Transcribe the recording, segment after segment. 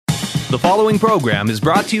The following program is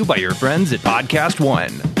brought to you by your friends at Podcast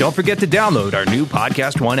One. Don't forget to download our new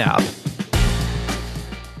Podcast One app.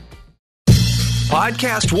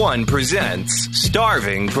 Podcast One presents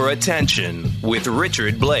Starving for Attention with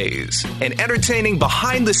Richard Blais, an entertaining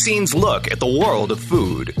behind-the-scenes look at the world of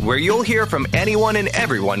food, where you'll hear from anyone and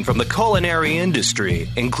everyone from the culinary industry,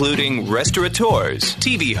 including restaurateurs,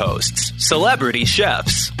 TV hosts, celebrity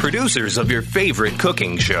chefs, producers of your favorite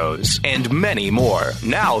cooking shows, and many more.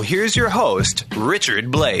 Now, here's your host, Richard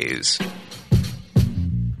Blais.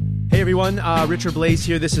 Hey everyone, Richard Blais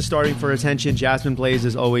here. This is Starving for Attention. Jasmine Blais,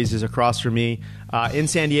 as always, is across from me in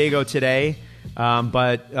San Diego today.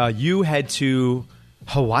 But you head to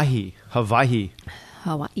Hawaii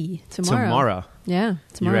tomorrow. Yeah,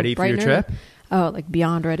 tomorrow. You ready for your trip? Oh, like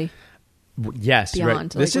beyond ready. Yes,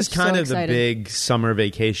 beyond. Right. This is kind of the big summer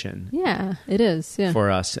vacation. Yeah, it is. Yeah. For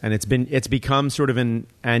us, and it's become sort of an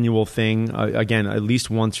annual thing. Again, at least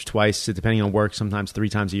once or twice, depending on work. Sometimes 3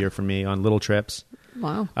 times a year for me on little trips.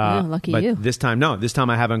 Wow, yeah, lucky but you. This time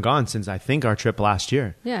I haven't gone since I think our trip last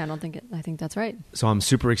year. Yeah, I think that's right. So I'm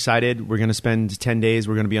super excited. We're going to spend 10 days.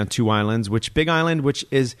 We're going to be on 2 islands, Big Island,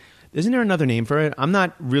 isn't there another name for it? I'm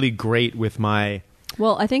not really great with my...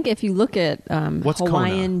 Well, I think if you look at Hawaiian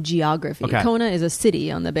Kona? geography, Okay. Kona is a city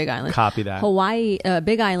on the Big Island. Copy that. Hawaii,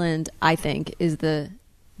 Big Island, I think, is the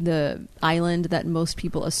island that most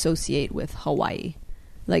people associate with Hawaii.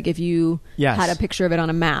 Like if you had a picture of it on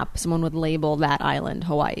a map, someone would label that island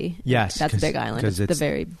Hawaii. Yes. That's Big Island. It's the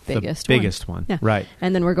very biggest one. Biggest one. Yeah. Right.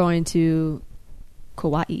 And then we're going to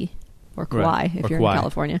Kauai, or Kauai right. if or you're Kauai. in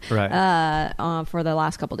California, right. For the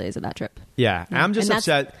last couple days of that trip. Yeah. Yeah. I'm just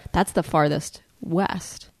upset. That's the farthest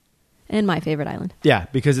west. And my favorite island. Yeah,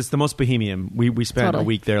 because it's the most bohemian. We spent a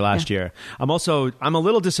week there last year. I'm a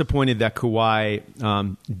little disappointed that Kauai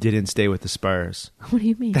didn't stay with the Spurs. What do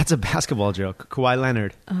you mean? That's a basketball joke. Kawhi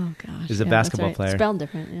Leonard is a basketball player. Spelled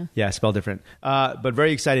different, yeah. Yeah, spelled different. But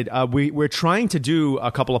very excited. We're trying to do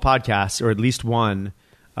a couple of podcasts, or at least one,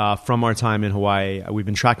 from our time in Hawaii. We've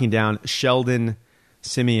been tracking down Sheldon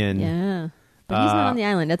Simeon. Yeah, but he's not on the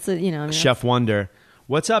island. That's Chef Wonder.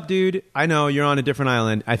 What's up, dude? I know you're on a different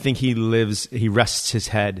island. I think he rests his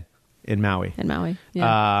head in Maui.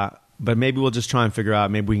 Yeah. But maybe we'll just try and figure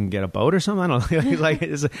out, maybe we can get a boat or something. I don't know.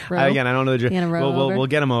 Again, I don't know. We'll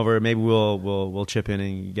get him over. Maybe we'll chip in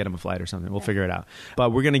and get him a flight or something. We'll figure it out. But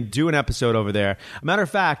we're going to do an episode over there. Matter of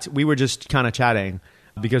fact, we were just kind of chatting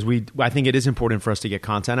because I think it is important for us to get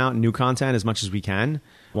content out, new content as much as we can.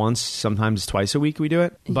 Once, sometimes twice a week we do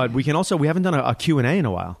it. But we haven't done a Q&A in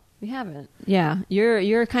a while. We haven't. Yeah.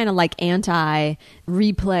 You're kind of like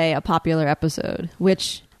anti-replay a popular episode,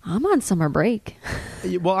 which I'm on summer break.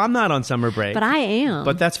 Well, I'm not on summer break. But I am.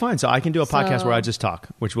 But that's fine. So I can do a podcast where I just talk,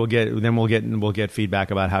 which we'll get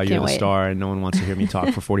feedback about how you're the star and no one wants to hear me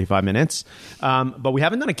talk for 45 minutes. But we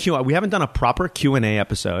haven't done a proper Q&A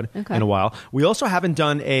episode in a while. We also haven't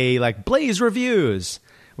done a Blais reviews,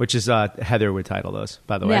 which is Heather would title those,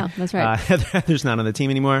 by the way. Yeah, that's right. Heather's not on the team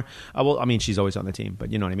anymore. She's always on the team,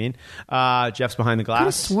 but you know what I mean. Jeff's behind the glass. I could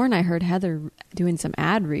have sworn I heard Heather doing some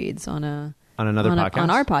ad reads on another podcast? On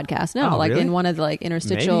our podcast. No, really? In one of the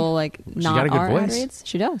interstitial, not our ad reads.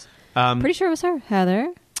 She does. Pretty sure it was her,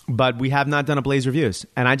 Heather. But we have not done a Blais reviews.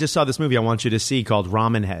 And I just saw this movie I want you to see called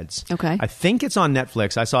Ramen Heads. Okay. I think it's on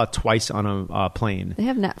Netflix. I saw it twice on a plane. They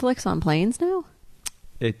have Netflix on planes now?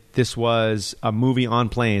 This was a movie on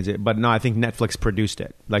planes, but no, I think Netflix produced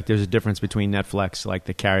it. There's a difference between Netflix,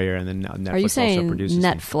 the carrier, and then Netflix. Are you saying also produces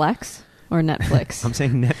Netflix or Netflix? I'm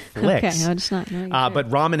saying Netflix. Okay, I'm just not knowing.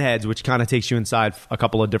 But Ramen Heads, which kind of takes you inside a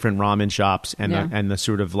couple of different ramen shops and the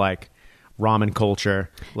sort of ramen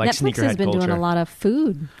culture, Netflix sneakerhead has been culture. doing a lot of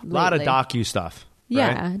food lately. A lot of docu stuff.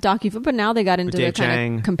 Yeah, right? docu-food, but now they got into the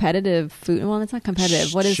kind of competitive food. Well, it's not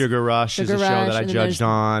competitive. What is Sugar Rush is a show that I judged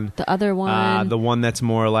on. The other one. The one that's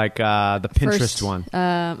more like the Pinterest one.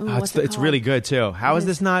 It's really good, too. How is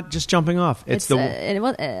this not just jumping off?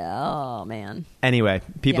 Oh, man. Anyway,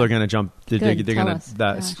 people are going to jump. They're going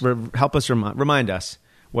to help us remind us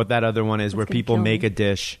what that other one is, where people make a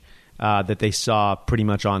dish that they saw pretty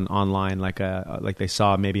much online, like they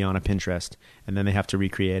saw maybe on a Pinterest, and then they have to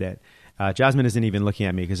recreate it. Jasmine isn't even looking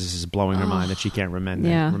at me because this is blowing her mind that she can't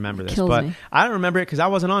remember this. But me. I don't remember it because I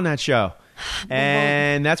wasn't on that show.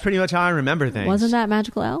 And that's pretty much how I remember things. Wasn't that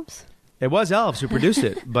Magical Elves? It was Elves who produced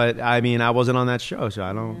it. But I wasn't on that show, so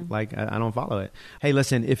I don't follow it. Hey,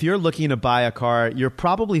 listen, if you're looking to buy a car, you're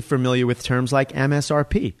probably familiar with terms like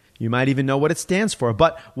MSRP. You might even know what it stands for.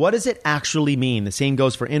 But what does it actually mean? The same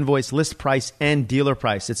goes for invoice, list price, and dealer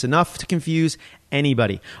price. It's enough to confuse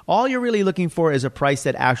anybody. All you're really looking for is a price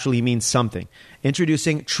that actually means something.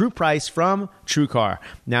 Introducing True Price from TrueCar.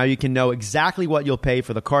 Now you can know exactly what you'll pay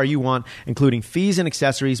for the car you want, including fees and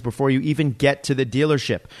accessories, before you even get to the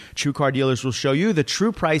dealership. TrueCar dealers will show you the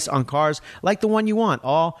true price on cars like the one you want,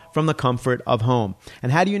 all from the comfort of home.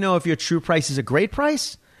 And how do you know if your true price is a great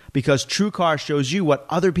price? Because TrueCar shows you what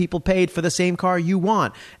other people paid for the same car you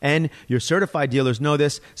want. And your certified dealers know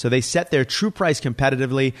this, so they set their true price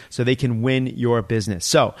competitively so they can win your business.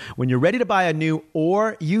 So when you're ready to buy a new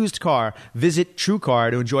or used car, visit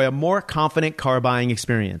TrueCar to enjoy a more confident car buying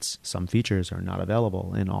experience. Some features are not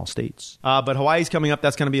available in all states. But Hawaii's coming up.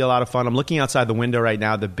 That's going to be a lot of fun. I'm looking outside the window right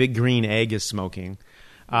now. The big green egg is smoking.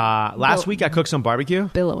 Last week I cooked some barbecue.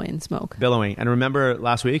 Billowing smoke. Billowing. And remember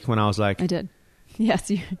last week when I was like... I did.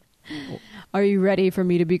 Yes. Are you ready for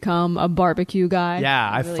me to become a barbecue guy?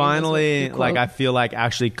 Yeah, I really finally, I feel like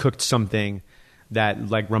actually cooked something that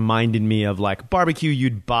like reminded me of like barbecue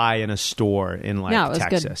you'd buy in a store in like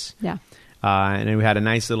Texas. Good. Yeah. And then we had a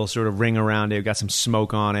nice little sort of ring around it. We got some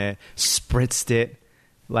smoke on it, spritzed it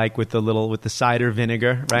like with the cider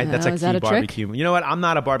vinegar, right? That's like key barbecue. Trick? You know what? I'm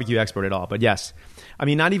not a barbecue expert at all, but yes. I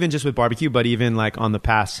mean, not even just with barbecue, but even like on the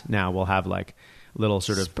pass now we'll have like little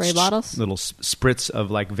sort of spray bottles, little spritz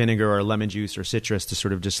of like vinegar or lemon juice or citrus to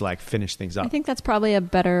sort of just like finish things up. I think that's probably a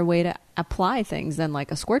better way to apply things than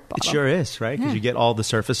like a squirt bottle. It sure is, right? Because you get all the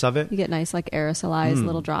surface of it. You get nice like aerosolized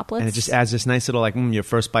little droplets. And it just adds this nice little like, your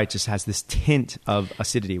first bite just has this tint of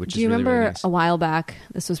acidity, which is really, really nice. Do you remember a while back,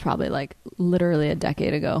 this was probably like literally a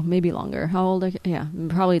decade ago, maybe longer. How old? Yeah,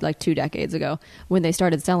 probably like 2 decades ago when they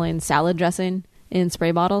started selling salad dressing in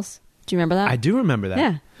spray bottles. Do you remember that? I do remember that.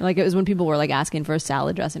 Yeah. Like it was when people were like asking for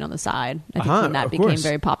salad dressing on the side. I think when that became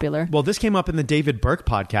very popular. Well, this came up in the David Burke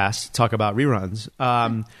podcast, Talk About Reruns,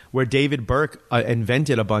 where David Burke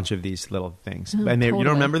invented a bunch of these little things. And totally. You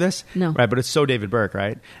don't remember this? No. Right, but it's so David Burke,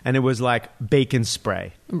 right? And it was like bacon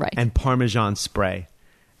spray. Right. And Parmesan spray.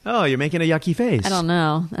 Oh, you're making a yucky face. I don't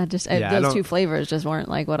know. Those 2 flavors just weren't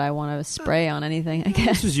like what I want to spray on anything, I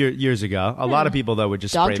guess. This was years ago. A lot of people, though, would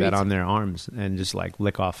just spray that on their arms and just like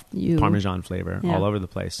lick off Parmesan flavor all over the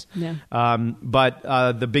place. Yeah. But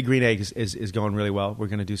the big green egg is going really well. We're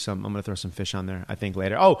going to do I'm going to throw some fish on there, I think,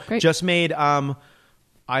 later. Oh, great. Just made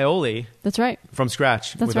aioli. That's right. From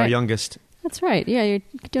scratch with our youngest. That's right. Yeah, you're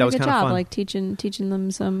doing a good job, like teaching them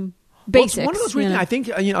some... basics. Well, it's one of those reasons. I think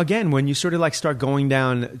again, when you sort of like start going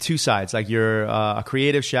down 2 sides, like you're a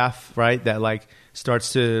creative chef, right? That like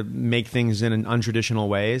starts to make things in untraditional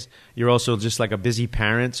ways. You're also just like a busy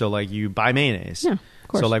parent, so like you buy mayonnaise. Yeah, of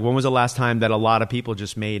course. So like, when was the last time that a lot of people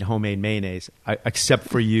just made homemade mayonnaise, except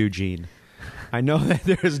for you, Gene? I know that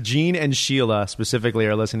there's Gene and Sheila specifically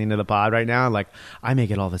are listening to the pod right now. Like, I make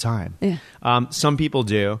it all the time. Yeah. Some people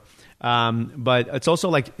do. But it's also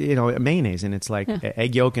like, mayonnaise, and it's like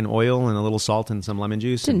egg yolk and oil and a little salt and some lemon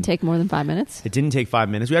juice. Didn't take more than 5 minutes. It didn't take 5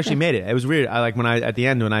 minutes. We actually made it. It was weird. At the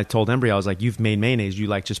end, when I told Embry, I was like, you've made mayonnaise. You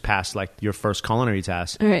like just passed like your first culinary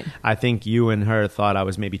test. Right. I think you and her thought I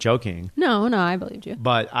was maybe joking. No, I believed you.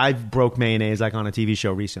 But I broke mayonnaise like on a TV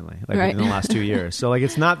show recently, like in the last 2 years. So like,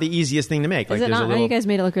 it's not the easiest thing to make. Is it not? You guys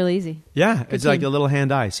made it look really easy. Yeah. It's like a little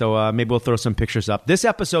hand-eye. So maybe we'll throw some pictures up. This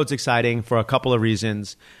episode's exciting for a couple of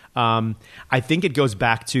reasons. I think it goes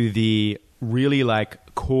back to the really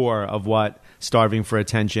like core of what Starving for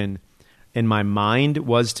Attention in my mind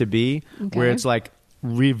was to be, where it's like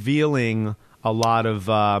revealing a lot of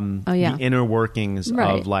the inner workings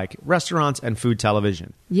of like restaurants and food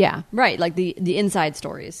television. Yeah, right. Like the inside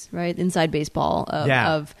stories, right? Inside baseball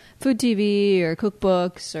of food TV or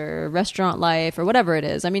cookbooks or restaurant life or whatever it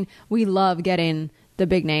is. I mean, we love getting the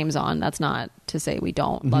big names on. That's not to say we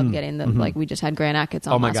don't love getting them. Like we just had Grant Achatz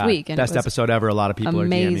on last week. And best episode ever. A lot of people are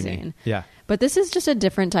DMing me. Yeah. But this is just a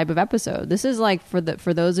different type of episode. This is like for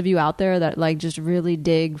those of you out there that like just really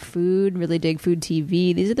dig food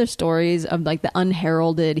TV. These are the stories of like the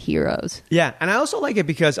unheralded heroes. Yeah. And I also like it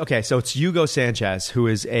because, so it's Hugo Sanchez, who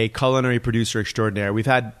is a culinary producer extraordinaire. We've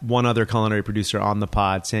had one other culinary producer on the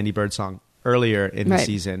pod, Sandy Birdsong, earlier in the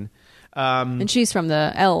season. And she's from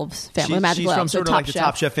the Elves family, Magical She's from Elves, sort of like the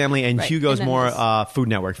Top Chef family, and Hugo's more Food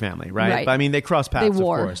Network family, right? But I mean, they cross paths, of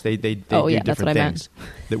course. They do different things.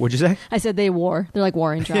 What'd you say? I said they war. They're like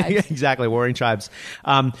warring tribes. Exactly, warring tribes.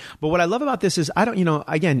 But what I love about this is,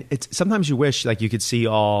 again, it's sometimes you wish like you could see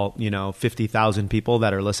all 50,000 people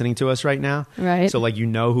that are listening to us right now, right? So like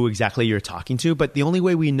who exactly you're talking to, but the only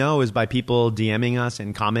way we know is by people DMing us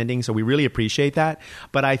and commenting. So we really appreciate that.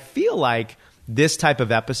 But I feel like this type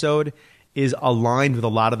of episode is aligned with a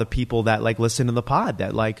lot of the people that like listen to the pod.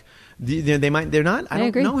 That like they're not. I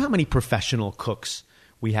don't know how many professional cooks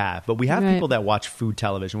we have, but we have people that watch food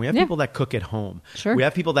television. We have people that cook at home. Sure. We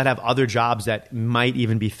have people that have other jobs that might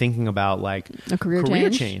even be thinking about like a career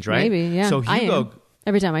change, right? Maybe, yeah. So Hugo,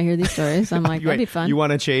 every time I hear these stories, I'm like, that'd be fun. You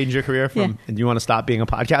want to change your career from, and you want to stop being a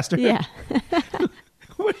podcaster? Yeah.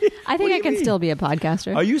 I think I can still be a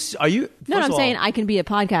podcaster. Are you? No, I'm saying I can be a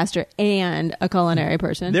podcaster and a culinary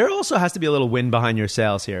person. There also has to be a little wind behind your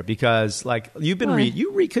sails here, because like you've been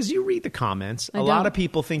you read the comments. A lot of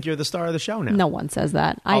people think you're the star of the show now. No one says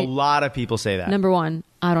that. A lot of people say that. Number one,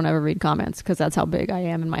 I don't ever read comments because that's how big I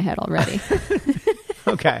am in my head already.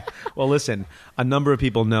 Okay. Well, listen, a number of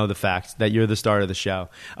people know the fact that you're the star of the show.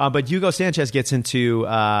 But Hugo Sanchez gets into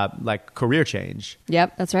like career change.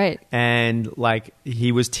 Yep, that's right. And like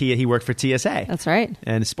he worked for TSA. That's right.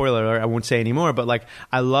 And spoiler alert, I won't say anymore, but like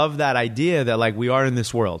I love that idea that like we are in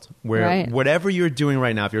this world where whatever you're doing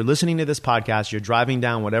right now, if you're listening to this podcast, you're driving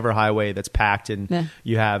down whatever highway that's packed and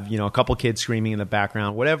you have, a couple kids screaming in the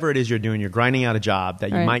background, whatever it is you're doing, you're grinding out a job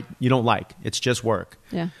that you don't like. It's just work.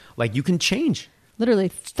 Yeah. Like you can change. Literally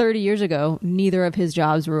 30 years ago, neither of his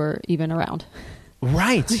jobs were even around.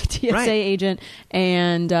 Right. Like TSA agent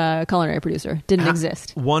and culinary producer didn't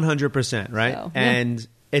exist. 100%, right? So, and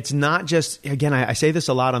it's not just, again, I say this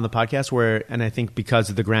a lot on the podcast and I think because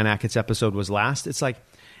the Grant Achatz episode was last, it's like,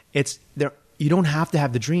 you don't have to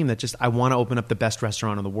have the dream that just, I want to open up the best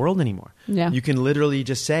restaurant in the world anymore. Yeah. You can literally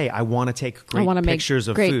just say, I want to take great pictures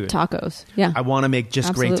of food. Tacos. Yeah. I want to make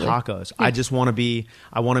just great tacos. Yeah.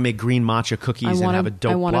 I want to make green matcha cookies and have a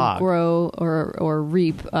dope blog. I want to grow or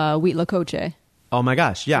reap wheat lacoche. Oh my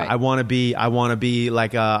gosh. Yeah. Right. I want to be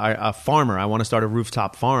like a farmer. I want to start a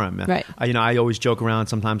rooftop farm. Right. I always joke around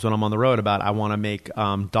sometimes when I'm on the road about, I want to make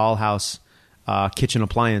dollhouse kitchen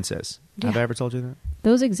appliances. Yeah. Have I ever told you that?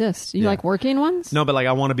 Those exist. You like working ones? No, but like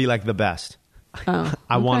I want to be like the best. Oh,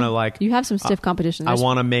 I want to like. You have some stiff competition. I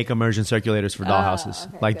want to make immersion circulators for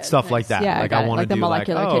dollhouses, stuff like that. Yeah, like I want to do the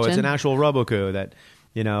molecular kitchen. It's an actual Roboku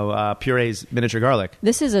that purees miniature garlic.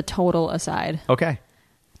 This is a total aside. Okay.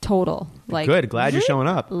 Total. Like good. Glad you're showing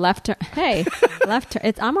up. Left turn. Hey, left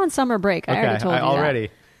turn. I'm on summer break. I already told you already.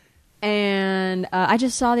 That. And I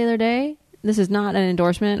just saw the other day. This is not an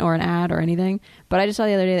endorsement or an ad or anything, but I just saw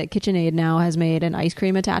the other day that KitchenAid now has made an ice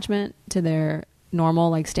cream attachment to their normal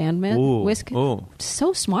like stand whisk. Ooh.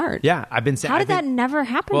 So smart. Yeah, I've been saying. How did that never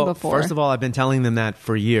happen before? First of all, I've been telling them that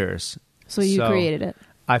for years. So you created it.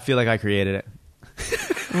 I feel like I created it.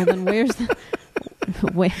 Well, then where's the...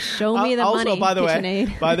 Wait, show me the money,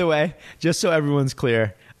 KitchenAid. By the way, just so everyone's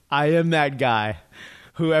clear, I am that guy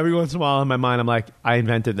who every once in a while in my mind, I'm like, I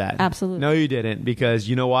invented that. Absolutely. No, you didn't. Because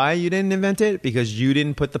you know why you didn't invent it? Because you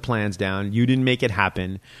didn't put the plans down. You didn't make it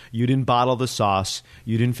happen. You didn't bottle the sauce.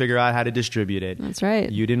 You didn't figure out how to distribute it. That's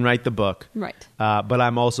right. You didn't write the book. Right. But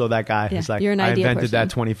I'm also that guy who's like, you're an I idea invented person.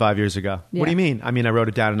 that 25 years ago. Yeah. What do you mean? I mean, I wrote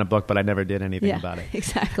it down in a book, but I never did anything about it.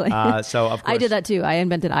 Exactly. So, of course. I did that too. I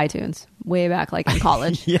invented iTunes way back like in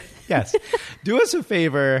college. Yes. Do us a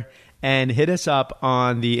favor and hit us up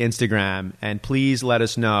on the Instagram, and please let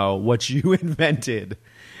us know what you invented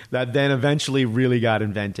that then eventually really got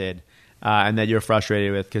invented and that you're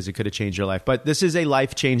frustrated with because it could have changed your life. But this is a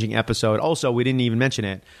life-changing episode. Also, we didn't even mention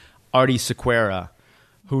it, Artie Sequeira,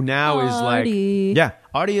 who now is like...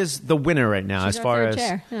 Artie is the winner right now as far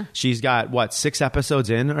as... She's got, 6 episodes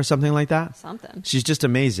in or something like that? Something. She's just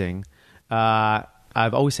amazing.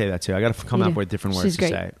 I've always say that too. I got to come up with different words to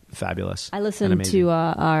say. Fabulous. I listened to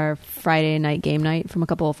our Friday night game night from a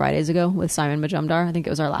couple of Fridays ago with Simon Majumdar. I think it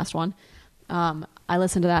was our last one. I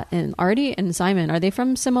listened to that, and Artie and Simon, are they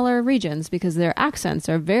from similar regions? Because their accents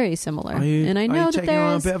are very similar. And I know that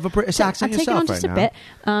there's a bit of a British accent yourself on just right a bit.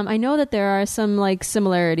 I know that there are some like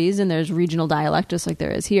similarities, and there's regional dialect just like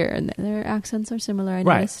there is here, and their accents are similar. I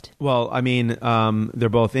noticed. Well, I mean, they're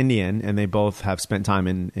both Indian, and they both have spent time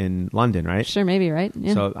in London, right? Sure, maybe, right?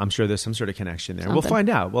 Yeah. So I'm sure there's some sort of connection there. We'll find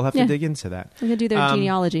out. We'll have to dig into that. We can do their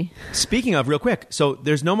genealogy. Speaking of, real quick, so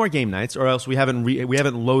there's no more game nights, or else we haven't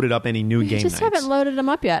loaded up any new game nights. We just haven't loaded them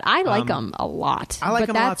up yet. I like them a lot. I like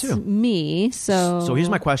them a lot too. That's me. So here's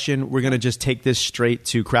my question. We're going to just take this straight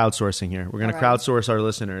to crowdsourcing here. We're going to crowdsource our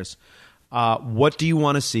listeners. What do you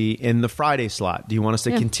want to see in the Friday slot? Do you want us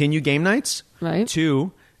to continue game nights? Right.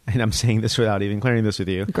 2, and I'm saying this without even clearing this with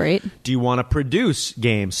you. Great. Do you want to produce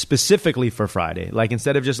games specifically for Friday? Like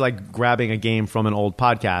instead of just like grabbing a game from an old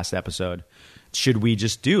podcast episode, should we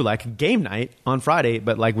just do like a game night on Friday,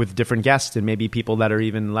 but like with different guests and maybe people that are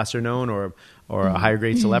even lesser known or a higher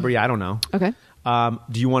grade celebrity? I don't know. Okay.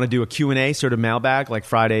 Do you want to do a Q&A sort of mailbag, like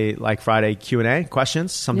Friday Q&A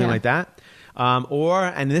questions, something like that?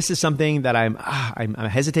 And this is something that I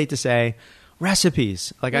hesitate to say,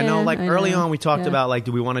 recipes. Like I know early on we talked about like,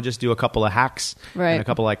 do we want to just do a couple of hacks and a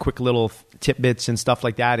couple like quick little tidbits and stuff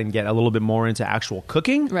like that and get a little bit more into actual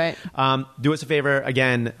cooking? Right. Do us a favor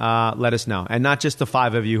again, let us know. And not just the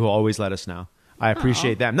 5 of you who always let us know. I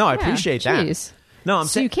appreciate that. No, I appreciate that. No, I'm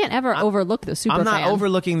saying you can't ever overlook the super. I'm not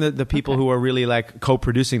overlooking the people who are really like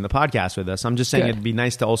co-producing the podcast with us. I'm just saying it'd be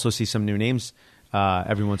nice to also see some new names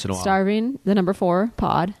every once in a while. Starving the number 4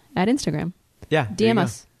 pod at Instagram. Yeah, DM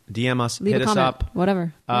us. DM us. Leave hit a us comment, up.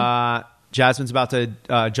 Whatever. Jasmine's about to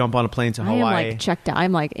jump on a plane to Hawaii. I am like checked out.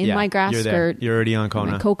 I'm like in my grass skirt. You're already on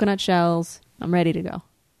Kona. My coconut shells. I'm ready to go.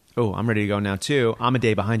 Oh, I'm ready to go now too. I'm a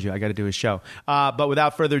day behind you. I got to do a show. But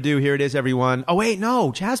without further ado, here it is, everyone. Oh wait,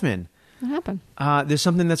 no, Jasmine. What happened? There's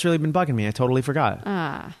something that's really been bugging me. I totally forgot.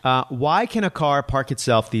 Why can a car park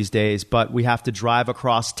itself these days, but we have to drive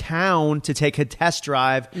across town to take a test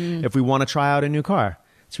drive if we want to try out a new car?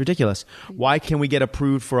 It's ridiculous. Why can we get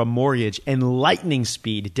approved for a mortgage in lightning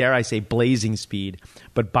speed, dare I say blazing speed,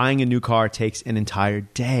 but buying a new car takes an entire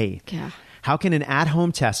day? Yeah. How can an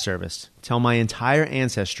at-home test service tell my entire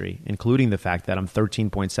ancestry, including the fact that I'm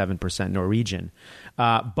 13.7% Norwegian,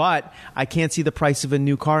 but I can't see the price of a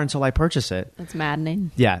new car until I purchase it? That's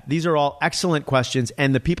maddening. Yeah, these are all excellent questions,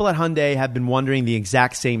 and the people at Hyundai have been wondering the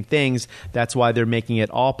exact same things. That's why they're making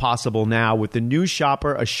it all possible now with the new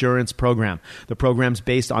Shopper Assurance Program. The program's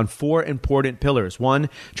based on 4 important pillars. 1,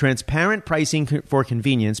 transparent pricing for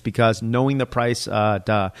convenience, because knowing the price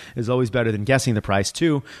is always better than guessing the price.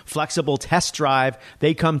 2, flexible test drive.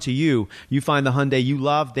 They come to you. You find the Hyundai you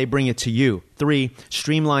love, they bring it to you. 3,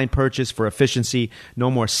 streamlined purchase for efficiency.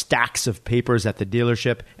 No more stacks of papers at the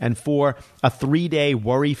dealership. And 4, a 3-day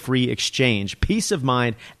worry-free exchange. Peace of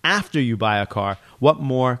mind after you buy a car. What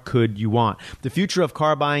more could you want? The future of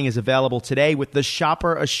car buying is available today with the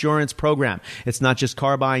Shopper Assurance Program. It's not just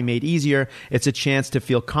car buying made easier. It's a chance to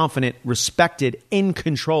feel confident, respected, in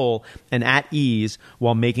control, and at ease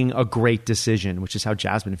while making a great decision, which is how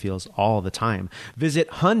Jasmine feels all the time.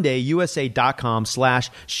 Visit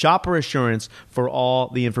HyundaiUSA.com/Shopper Assurance for all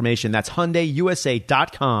the information. That's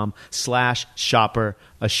HyundaiUSA.com/Shopper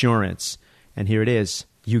Assurance. And here it is,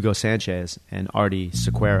 Hugo Sanchez and Artie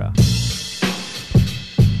Sequeira.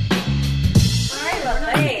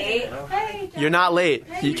 You're not late.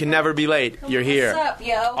 Hey, you can never be late. You're here. What's up,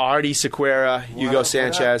 yo? Artie Sequeira, Hugo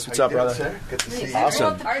Sanchez. What's up, brother? Good to see you.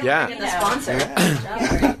 Awesome. Yeah.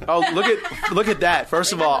 Oh, look at that.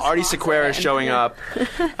 First of all, Artie Sequeira is showing up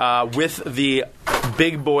with the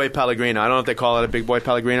big boy Pellegrino. I don't know if they call it a big boy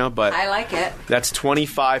Pellegrino, but I like it. That's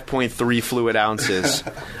 25.3 fluid ounces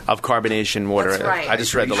of carbonation water. That's right. I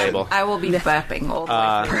just read the label. I will be burping all the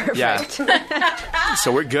way. Perfect. Yeah.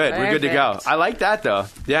 So we're good. Perfect. We're good to go. I like that though.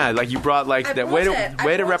 Yeah, like you brought like that way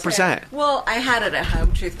to represent. Well, I had it at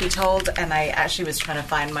home, truth be told, and I actually was trying to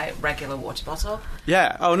find my regular water bottle.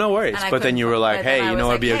 Yeah. Oh, no worries. But then you were like, "Hey, you know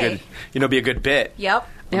what'd be a good bit." Yep.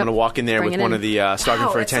 I'm going to walk in there with one of the Starving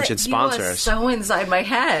for Attention sponsors. You were so inside my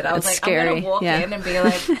head. I was like, scary. I'm going to walk in and be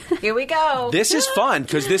like, here we go. This is fun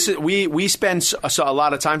because we spend a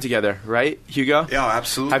lot of time together, right, Hugo? Yeah,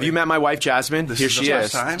 absolutely. Have you met my wife, Jasmine? This Here is she the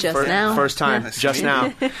is. First time? Just now. First time. Yeah. Just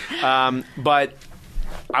now. But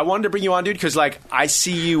I wanted to bring you on, dude, because like I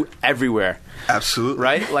see you everywhere. Absolutely.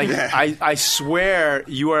 Right? Like I swear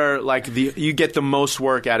you are like you get the most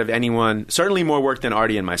work out of anyone. Certainly more work than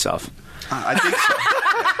Artie and myself. I think so.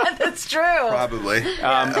 That's true. Probably.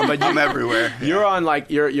 But I'm everywhere. You're on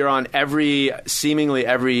you're on seemingly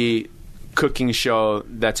every cooking show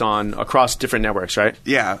that's on across different networks, right?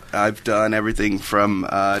 Yeah, I've done everything from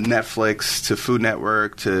Netflix to Food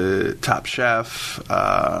Network to Top Chef.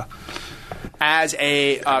 As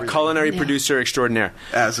a culinary producer extraordinaire.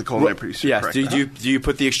 As a culinary producer, yes. correct. Do you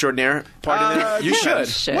put the extraordinaire part in there? You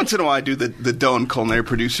should. Once in a while, I do the Don culinary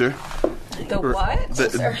producer. The what?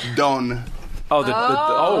 The Don.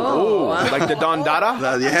 Oh, like the Don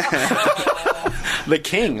Dada? Yeah. The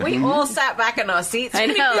king. We all sat back in our seats. I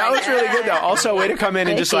know. That was really good, though. Also, way to come in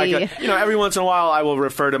and just like, every once in a while I will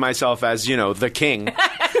refer to myself as, the king.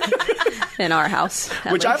 In our house.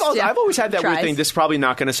 Which I've always had that weird thing. This is probably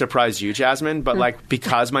not going to surprise you, Jasmine, but like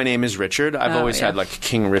because my name is Richard, I've always had like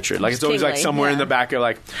King Richard. Like it's always like somewhere in the back of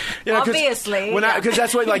like, obviously. Because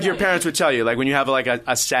that's what like your parents would tell you. Like when you have like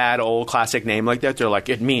a sad old classic name like that, they're like,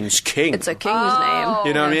 it means king. It's a king's name.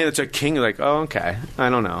 You know what I mean? It's a king. Like, oh, okay. I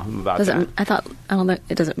don't know about that. I don't know.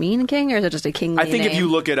 Does it mean king or is it just a kingly I think name? if you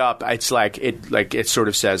look it up, it's like it sort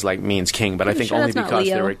of says like means king, but I think only because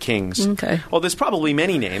there were kings. Okay. Well, there's probably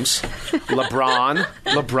many names.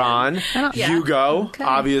 LeBron, Hugo,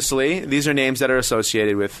 obviously. These are names that are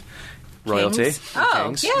associated with royalty. Kings. Oh,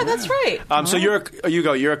 Kings. Yeah, that's right. So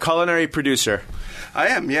you're a culinary producer. I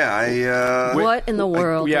am, yeah. What in the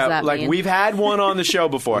world does that mean? We've had one on the show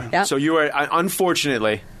before. Yep. So you are,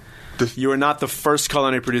 unfortunately, you are not the first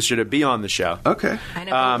culinary producer to be on the show. Okay. I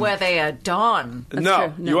know, but were they a Don?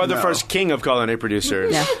 No, you are the first king of culinary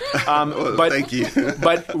producers. Yeah. But thank you.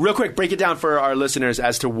 But real quick, break it down for our listeners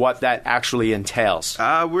as to what that actually entails.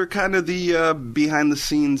 We're kind of the behind the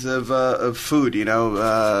scenes of food.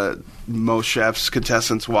 Most chefs,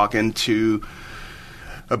 contestants walk into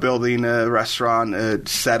a building, a restaurant, a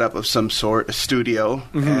setup of some sort, a studio,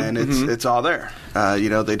 and it's all there.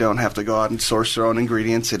 They don't have to go out and source their own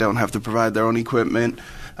ingredients. They don't have to provide their own equipment.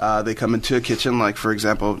 They come into a kitchen, like, for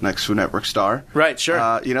example, next Food Network Star. Right,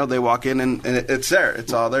 sure. They walk in and it's there.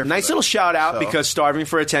 It's all there. Nice little shout out because Starving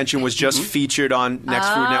for Attention was just featured on Next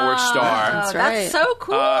Food Network Star. That's right. That's so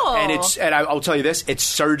cool. And I'll tell you this, it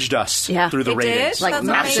surged us through the ratings. Like,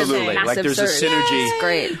 absolutely. Like, there's a synergy. It's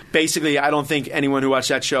great. Basically, I don't think anyone who watched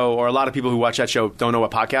that show, or a lot of people who watch that show, don't know what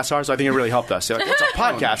podcasts are, so I think it really helped us. They're like, what's a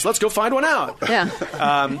podcast? Let's go find one out. Yeah.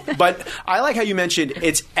 But I like how you mentioned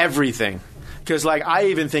it's everything. Because, I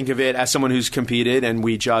even think of it as someone who's competed, and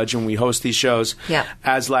we judge and we host these shows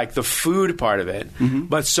as, the food part of it.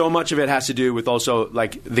 But so much of it has to do with also,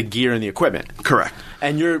 the gear and the equipment. Correct.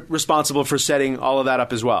 And you're responsible for setting all of that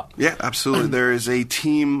up as well. Yeah, absolutely. There is a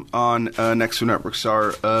team on Next Food Network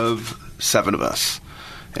Star of 7 of us.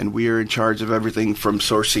 And we are in charge of everything from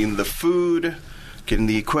sourcing the food, getting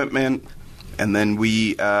the equipment, and then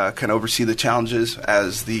we can oversee the challenges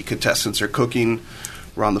as the contestants are cooking.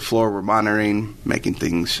 We're on the floor. We're monitoring,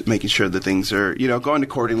 making sure that things are, going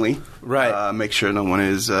accordingly. Right. Make sure no one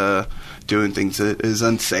is doing things that is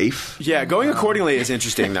unsafe. Yeah, going accordingly is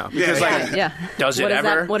interesting though. Because does it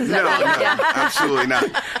ever? What does that mean? No, absolutely not.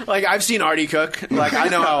 I've seen Artie cook. I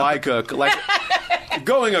know how I cook.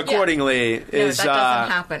 Going accordingly is that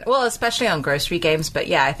doesn't happen. Well, especially on grocery games, but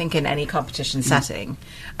I think in any competition setting,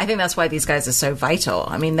 I think that's why these guys are so vital.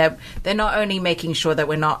 I mean, they're not only making sure that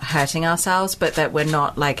we're not hurting ourselves, but that we're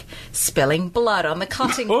not spilling blood on the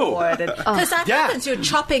cutting board, because that happens. You're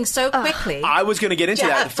chopping so quickly. I was going to get into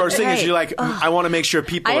that. The first thing is you're I want to make sure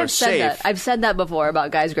people are safe. I've said that before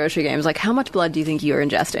about guys' grocery games. How much blood do you think you're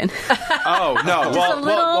ingesting? Oh no, just a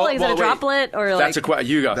little. Is it a droplet or That's a question.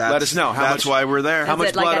 You go. Let us know. That's why we're there. How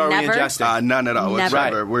much blood are we ingesting? None at all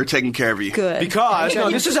whatsoever. We're taking care of you. Good. Because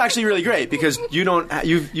this is actually really great because you don't.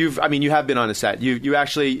 You have been on a set.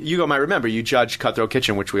 You might remember you judged Cutthroat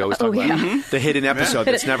Kitchen, which we always talk about. The hidden episode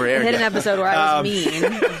that's never aired. The hidden episode where I was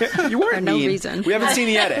mean. You weren't for no mean. reason. We haven't seen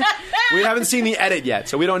the edit. We haven't seen the edit yet,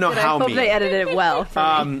 so we don't know how I hope mean. they edited it well.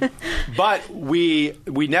 For me. But we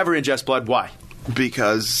never ingest blood. Why?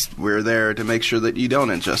 Because we're there to make sure that you don't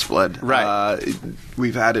ingest blood. Right.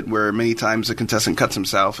 We've had it where many times a contestant cuts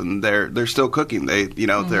himself and they're still cooking.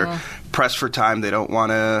 They're pressed for time. They don't want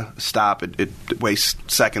to stop. It wastes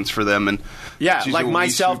seconds for them. And like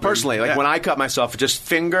myself personally, when I cut myself, just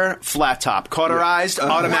finger, flat top, cauterized,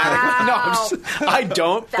 automatic. Wow. No, I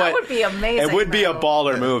don't. That would be amazing. It would be a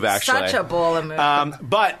baller move, actually. Such a baller move.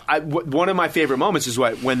 But one of my favorite moments is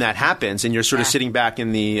when that happens, and you're sort of sitting back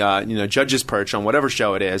in the judge's perch on whatever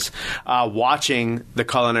show it is, watching the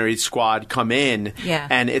culinary squad come in,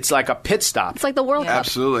 and it's like a pit stop. It's like the World Cup.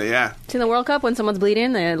 Absolutely, yeah. See the World Cup when someone's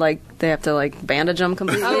bleeding, they have to bandage them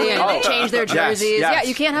completely and they change their jerseys. Yes. Yeah,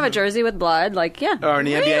 you can't have a jersey with blood. Or in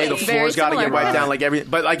the NBA, the floor's got to get wiped down like everything.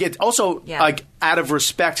 But it's also out of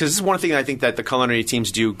respect, because this is one thing I think that the culinary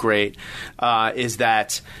teams do great, is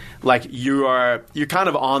that you're kind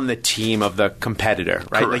of on the team of the competitor,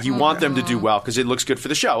 right? Correct. You want them to do well because it looks good for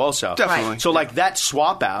the show also. Definitely. So that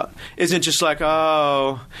swap out isn't just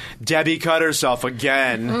Debbie cut herself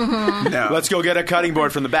again. No. Let's go get a cutting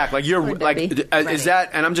board from the back. Is that,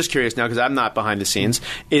 and I'm just curious now because I'm not behind the scenes,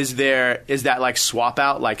 is that swap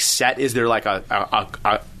out set? Is there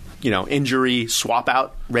a injury swap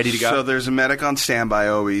out ready to go? So there's a medic on standby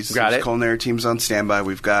always. There's culinary teams on standby.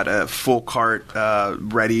 We've got a full cart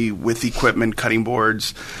ready with equipment, cutting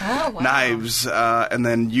boards, knives, and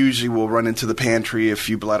then usually we'll run into the pantry if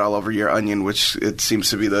you bled all over your onion, which it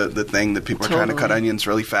seems to be the thing that people are trying to cut onions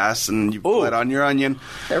really fast, and you bled on your onion.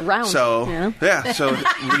 They're round. So so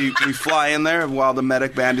we fly in there while the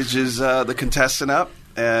medic bandages the contestant up.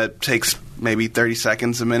 It takes maybe 30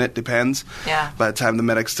 seconds, a minute, depends. Yeah. By the time the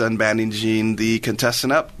medic's done bandaging the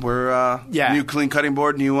contestant up, we're new clean cutting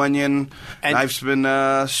board, new onion, knife's been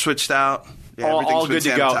switched out. all good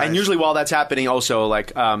to go. And usually while that's happening, also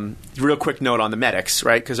like real quick note on the medics,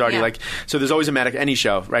 right? Because already like so there's always a medic any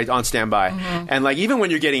show, right, on standby, and like even when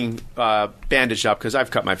you're getting bandaged up, because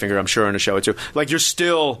I've cut my finger, I'm sure in a show or two, like you're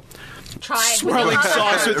still swirling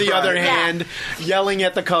sauce with the other hand, yelling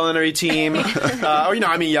at the culinary team, or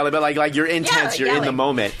yelling, but like you're intense, you're in the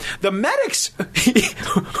moment. The medics,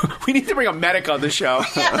 we need to bring a medic on the show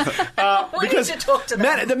because need to talk to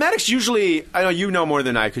them. The medics usually, I know you know more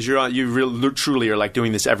than I because you truly are like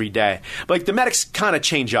doing this every day. But like the medics kind of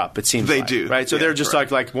change up. It seems they do, right? So they're just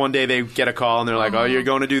like one day they get a call and they're like, oh, you're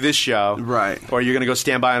going to do this show, right? Or you're going to go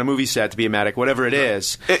stand by on a movie set to be a medic, whatever it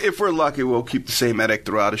is. If we're lucky, we'll keep the same medic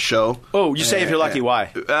throughout a show. Oh, you say if you're lucky, why?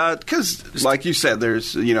 Because, like you said,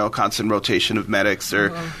 there's constant rotation of medics.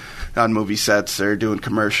 They're on movie sets, they're doing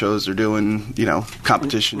commercials, they're doing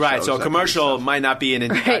competition shows. Right, so a commercial might not be an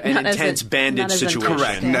intense bandage situation.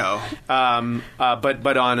 Correct. No.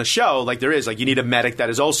 But on a show, like there is, like you need a medic that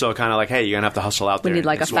is also kind of like, hey, you're going to have to hustle out there. We need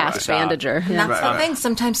like a fast bandager. And that's the thing.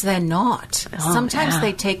 Sometimes they're not. Sometimes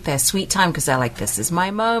they take their sweet time because they're like, this is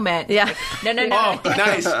my moment. Yeah. Like, no. Oh,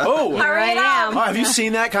 nice. Oh. Hurry up. Oh, have you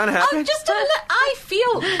seen that kind of happen? I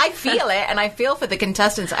feel it, and I feel for the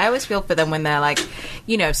contestants. I always feel for them when they're like,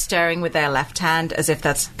 stirring with their left hand as if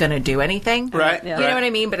that's going to do anything. Right. You know what I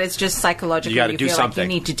mean? But it's just psychologically you feel something.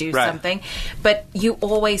 Like you need to do something. But you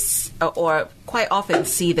always, or quite often,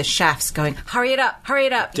 see the chefs going, hurry it up.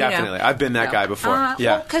 Definitely. I've been that guy before.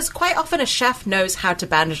 Because quite often a chef knows how to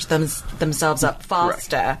bandage themselves up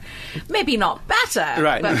faster. Right. Maybe not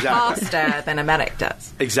better, but faster than a medic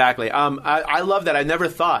does. Exactly. I love that. I never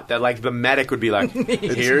thought that like the medic would be like,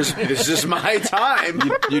 this is my time.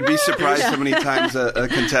 You'd be surprised how many times a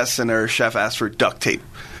contestant or a chef asks for duct tape.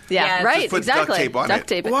 Yeah, right, put exactly. Duct tape on duct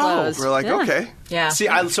tape it closed. We're like, okay. Yeah. See,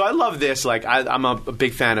 so I love this. Like, I'm a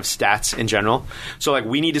big fan of stats in general. So, like,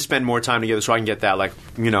 we need to spend more time together so I can get that. Like,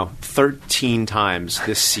 13 times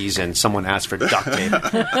this season, someone asked for duct tape.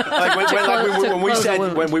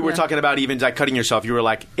 When we were talking about even like cutting yourself, you were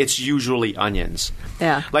like, it's usually onions.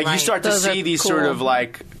 Yeah. Like, you start to see these sort of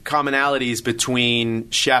like commonalities between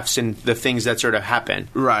chefs and the things that sort of happen.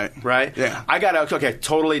 Right. Right? Yeah. I got to, okay,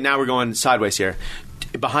 totally, now we're going sideways here.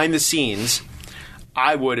 Behind the scenes,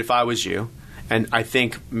 I would, if I was you, and I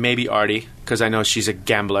think maybe Artie, because I know she's a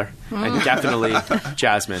gambler, and definitely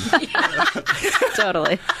Jasmine.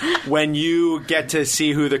 Totally. When you get to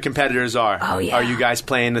see who the competitors are, are you guys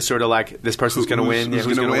playing the sort of like, this person's going to win? Who's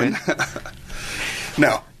going to win?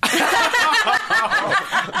 No.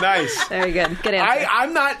 Nice. Very good. Good answer.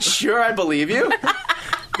 I'm not sure I believe you.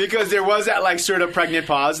 Because there was that like sort of pregnant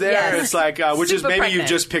pause there. Yes. It's like, which Super is maybe pregnant. You've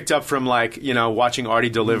just picked up from like, watching Artie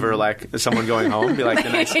deliver like someone going home. Be like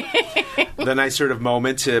the nice sort of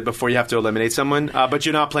moment before you have to eliminate someone. But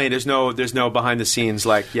you're not playing. There's no behind the scenes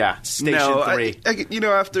like, station 3.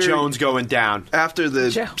 After Jones going down. After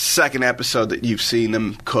the second episode that you've seen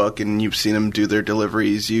them cook and you've seen them do their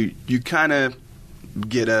deliveries, you kind of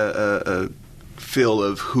get a feel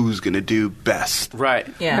of who's going to do best. Right.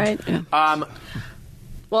 Yeah. Right. Yeah.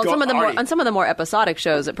 Well, on some of the more episodic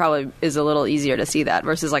shows, it probably is a little easier to see that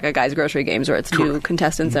versus like a Guy's Grocery Games where it's new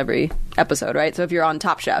contestants every episode, right? So if you're on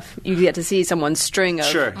Top Chef, you get to see someone's string of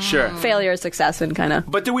failure, success, and kind of.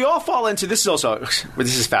 But do we all fall into this? Is also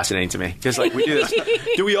this is fascinating to me because like we do this.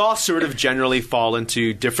 Do we all sort of generally fall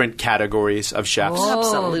into different categories of chefs? Oh,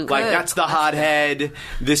 absolutely. Like that's the hothead.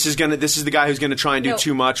 This is the guy who's going to try and do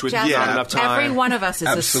too much with not enough time. Every one of us is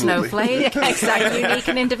a snowflake, exactly unique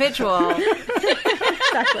and individual.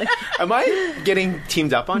 Exactly. Am I getting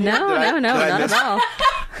teamed up on you? No, not at all.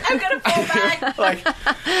 I'm gonna fall back.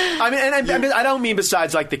 I don't mean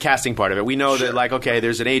besides like the casting part of it. We know that like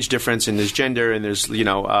there's an age difference and there's gender and there's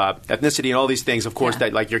ethnicity and all these things. Of course,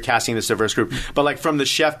 that like you're casting this diverse group. But like from the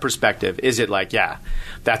chef perspective, is it like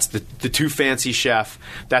that's the too fancy chef?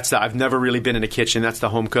 That's I've never really been in a kitchen. That's the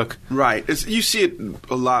home cook. Right. You see it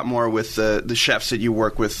a lot more with the chefs that you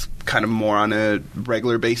work with, kind of more on a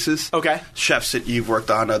regular basis. Okay. Chefs that you've worked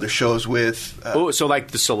on other shows with. So like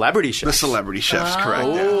the celebrity chefs. The celebrity chefs, correct.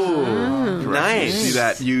 Oh, nice. You see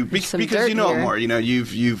that because you know more.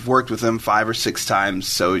 You've worked with them 5 or 6 times,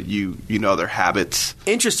 so you know their habits.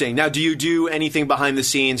 Interesting. Now, do you do anything behind the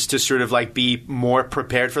scenes to sort of like be more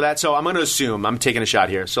prepared for that? So I'm going to assume I'm taking a shot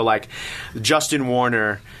here. So like Justin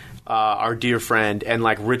Warner. Our dear friend, and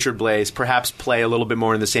like Richard Blais perhaps play a little bit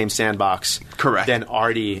more in the same sandbox. Correct. Than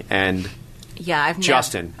Artie and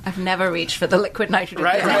Justin. I've never reached for the liquid nitrogen.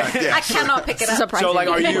 Right? Yeah. I cannot pick it up. So, like,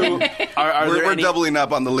 are you... We're doubling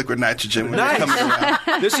up on the liquid nitrogen when it comes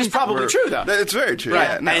around. This is probably true, though. It's very true. Right.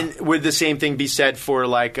 Yeah, no. And would the same thing be said for,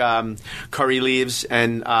 like, curry leaves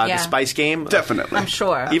and the Spice Game? Definitely. I'm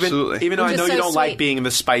sure. Absolutely. Even though I know you don't like being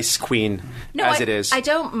the Spice Queen it is. I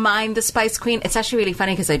don't mind the Spice Queen. It's actually really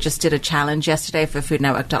funny because I just did a challenge yesterday for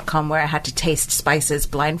FoodNetwork.com where I had to taste spices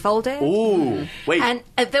blindfolded. Ooh. Wait. And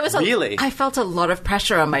there was I felt a lot of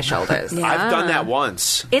pressure on my shoulders. Yeah. I've done that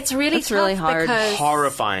once. It's really hard.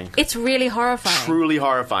 Horrifying. It's really horrifying. Truly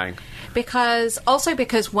horrifying. Because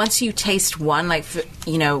once you taste one, like,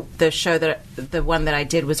 the one that I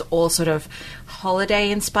did was all sort of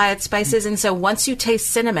holiday-inspired spices, and so once you taste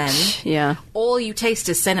cinnamon, all you taste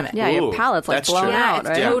is cinnamon. Yeah, your palate's like blown out,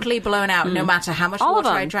 right? It's totally blown out, no matter how much water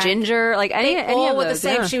I drank. Ginger, like any of those.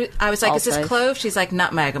 The same. I was like, is this clove? She's like,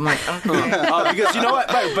 nutmeg. I'm like, okay. Because you know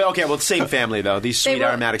what? Right, but okay, well, the same family, though. These sweet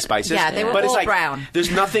aromatic spices. Yeah, they were but all it's like, brown.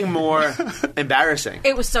 There's nothing more embarrassing.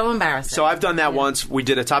 It was so embarrassing. So I've done that once. We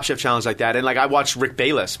did a Top Chef challenge like that, and like I watched Rick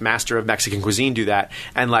Bayless, master of Mexican cuisine, do that,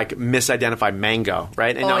 and like misidentified mango,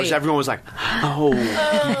 right? And everyone was like, oh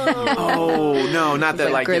no, not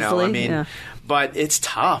that, like, grizzly, I mean, but it's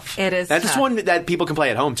tough. It is. That's just one that people can play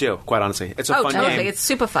at home too. Quite honestly, it's a fun game. It's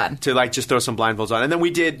super fun to like just throw some blindfolds on. And then we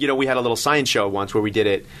did, we had a little science show once where we did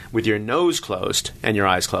it with your nose closed and your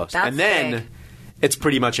eyes closed, and then. Big. It's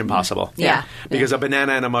pretty much impossible. Yeah. Because a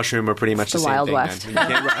banana and a mushroom are pretty much the same Wild thing. West.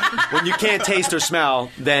 When you can't taste or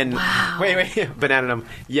smell, then... Wow. Wait. Banana and...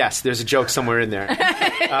 Yes, there's a joke somewhere in there.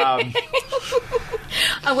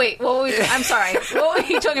 Oh, wait. I'm sorry. What were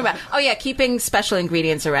you talking about? Oh, yeah, keeping special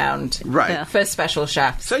ingredients around for special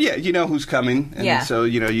chefs. So, you know who's coming. And so,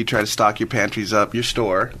 you try to stock your pantries up, your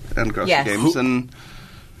store, and grocery games, and...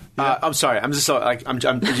 I'm sorry. I'm just so like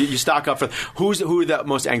you stock up for who are the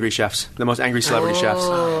most angry chefs, the most angry celebrity chefs.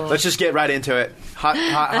 Let's just get right into it. Hot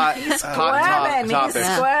topics. Squirming.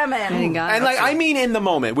 And like I mean in the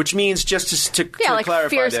moment, which means just to like clarify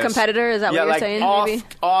fierce this. competitor. Is that what you're saying?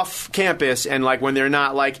 Off campus and like when they're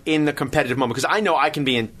not like in the competitive moment, because I know I can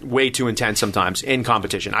be way too intense sometimes in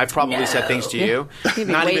competition. I've probably said things to you,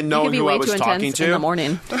 not even knowing who I was talking to in the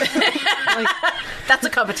morning. That's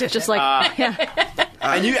a competition. Just like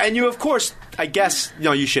and you of course, I guess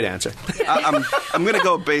you should answer. I'm going to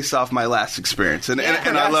go based off my last experience, and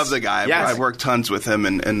I love the guy. I worked tons with him,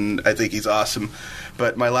 and I think he's awesome.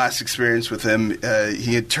 But my last experience with him,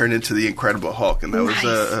 he had turned into the Incredible Hulk, and that was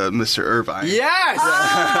Mr. Irvine. Yes!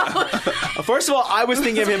 Oh! First of all, I was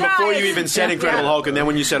thinking of him before you even said Incredible Hulk, and then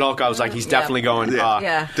when you said Hulk, I was like, he's definitely going...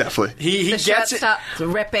 definitely. He gets it. Stops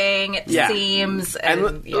ripping, it seems.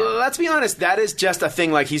 And let's be honest, that is just a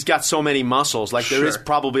thing, like, he's got so many muscles. Like, there is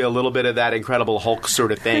probably a little bit of that Incredible Hulk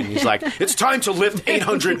sort of thing. He's like, it's time to lift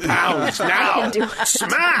 800 pounds now!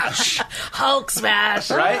 Smash! Hulk smash!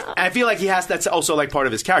 Right? And I feel like that's also, like, part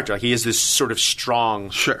of his character. Like he is this sort of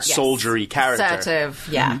strong, soldiery character. Assertive,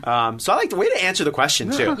 so I like the way to answer the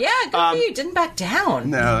question too. Yeah, good for you. Didn't back down.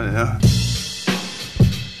 No.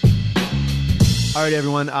 All right,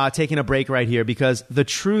 everyone, taking a break right here because the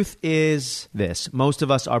truth is this. Most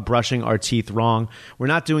of us are brushing our teeth wrong. We're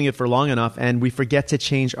not doing it for long enough, and we forget to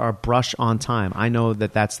change our brush on time. I know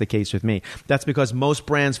that that's the case with me. That's because most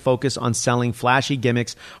brands focus on selling flashy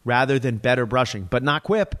gimmicks rather than better brushing, but not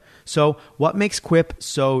Quip. So what makes Quip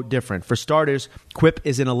so different? For starters, Quip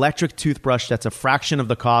is an electric toothbrush that's a fraction of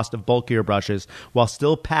the cost of bulkier brushes while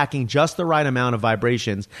still packing just the right amount of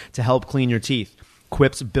vibrations to help clean your teeth.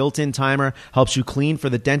 Quip's built-in timer helps you clean for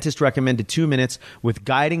the dentist-recommended 2 minutes with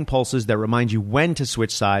guiding pulses that remind you when to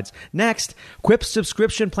switch sides. Next, Quip's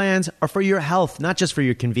subscription plans are for your health, not just for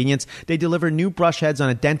your convenience. They deliver new brush heads on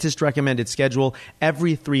a dentist-recommended schedule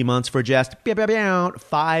every 3 months for just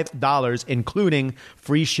 $5, including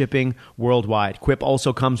free shipping worldwide. Quip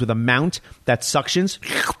also comes with a mount that suctions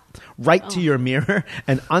right to your mirror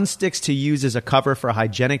and unsticks to use as a cover for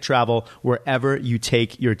hygienic travel wherever you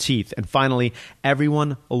take your teeth. And finally,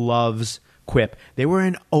 everyone loves Quip. They were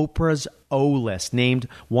in Oprah's O list, named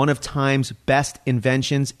one of Time's best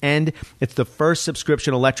inventions, and it's the first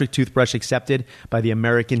subscription electric toothbrush accepted by the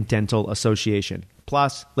American Dental Association.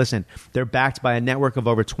 Plus, listen, they're backed by a network of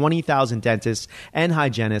over 20,000 dentists and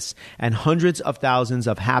hygienists, and hundreds of thousands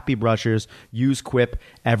of happy brushers use Quip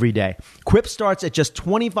every day. Quip starts at just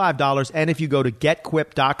 $25, and if you go to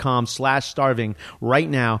getquip.com/starving right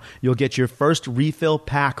now, you'll get your first refill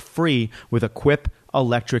pack free with a Quip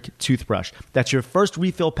electric toothbrush. That's your first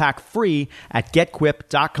refill pack free at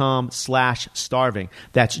getquip.com/starving.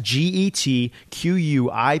 That's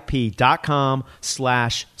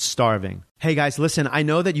GETQUIP.com/starving. Hey guys, listen, I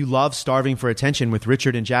know that you love Starving for Attention with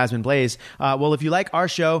Richard and Jasmine Blaze. Well, if you like our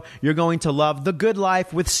show, you're going to love The Good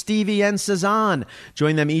Life with Stevie and Cezanne.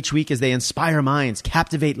 Join them each week as they inspire minds,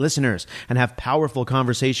 captivate listeners, and have powerful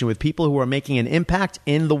conversation with people who are making an impact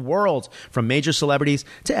in the world, from major celebrities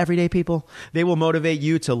to everyday people. They will motivate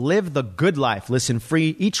you to live the good life. Listen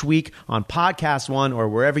free each week on Podcast One or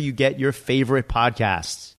wherever you get your favorite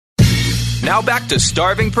podcasts. Now back to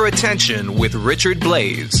Starving for Attention with Richard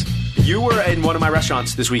Blaze. You were in one of my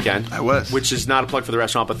restaurants this weekend. I was. Which is not a plug for the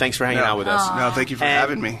restaurant, but thanks for hanging out with us. No, thank you for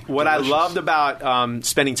having me. What I loved about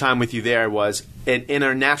spending time with you there was, in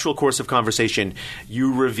our natural course of conversation,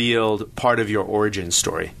 you revealed part of your origin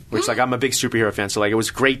story. Which, like, I'm a big superhero fan, so like it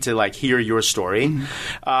was great to like hear your story. And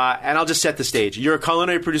I'll just set the stage. You're a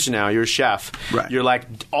culinary producer now. You're a chef. Right. You're like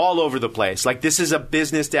all over the place. Like, this is a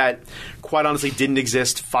business that, quite honestly, didn't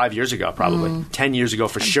exist 5 years ago, probably 10 years ago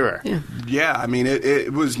for sure. Yeah, I mean,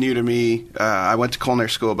 it was new to me. I went to culinary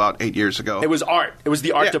school about 8 years ago. It was art. It was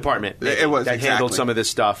the art department. It was that handled some of this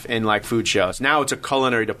stuff in like food shows. Now it's a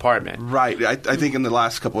culinary department. Right. I think in the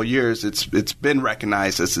last couple of years, it's been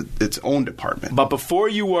recognized as its own department. But before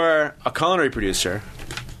you were a culinary producer,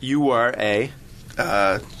 you were a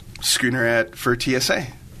screener for TSA.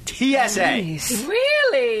 TSA. Nice.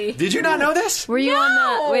 Really? Did you not know this? Were you on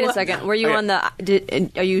the? Wait a second. Were you on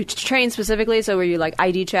the? Are you trained specifically? So were you like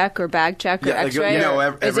ID check or bag check or X-ray?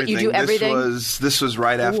 Everything. You do everything? This was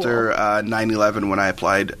right after 9/11 when I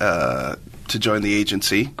applied to join the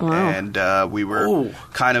agency, and we were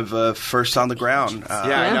kind of first on the ground.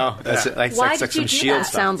 I know. That's like some Shield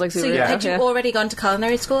stuff. Sounds like super. So had you already gone to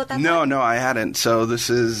culinary school at that point? No, I hadn't. So this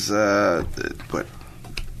is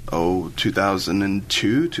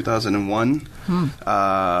 2002, 2001.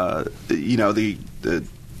 The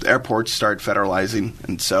airports started federalizing,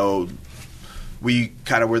 and so we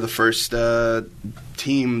kind of were the first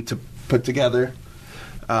team to put together.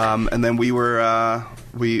 And then we were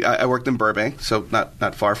I worked in Burbank, so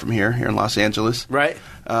not far from here in Los Angeles. Right.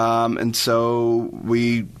 And so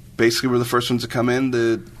we basically were the first ones to come in.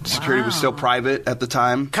 The security was still private at the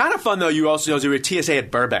time. Kind of fun, though. You also were at TSA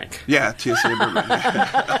at Burbank. Yeah, TSA at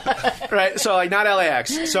Burbank. Right, so like not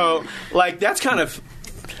LAX. So like that's kind of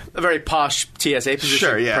a very posh TSA position.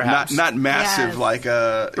 Sure, yeah. Perhaps. Not massive like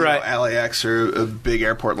a LAX or a big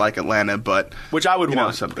airport like Atlanta, but which I would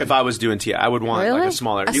want something. If I was doing TSA. I would want like a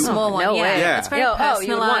smaller. A small one. No way. Yeah. It's very personalized.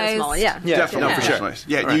 You would want a small, Definitely. No, for sure.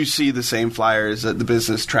 Yeah, right. You see the same flyers at the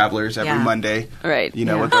business travelers every Monday. Right. You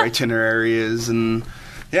know what their itinerary is, and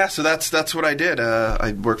so that's what I did.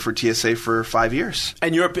 I worked for TSA for 5 years.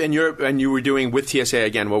 And you were doing with TSA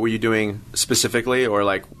again. What were you doing specifically, or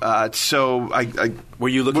like? So I were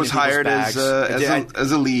you looking? Was at hired bags?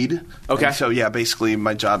 as a lead. Okay. And so basically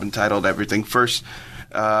my job entitled everything. First,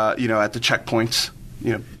 at the checkpoints.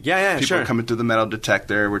 People coming through the metal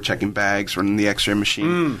detector. We're checking bags, running the X-ray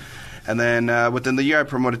machine. And then within the year, I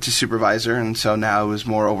promoted to supervisor, and so now I was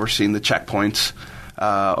more overseeing the checkpoints.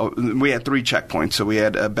 We had 3 checkpoints. So we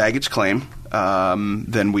had a baggage claim.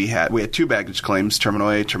 Then we had 2 baggage claims, Terminal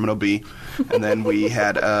A, Terminal B, and then we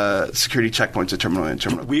had security checkpoints at Terminal A and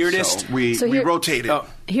Terminal B. Weirdest. So we rotated.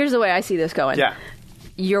 Here's the way I see this going. Yeah.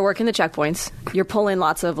 You're working the checkpoints. You're pulling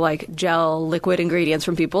lots of like gel, liquid ingredients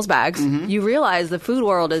from people's bags. You realize the food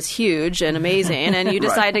world is huge and amazing, and you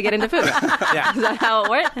decide to get into food. Is that how it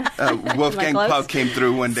worked? Wolfgang Puck came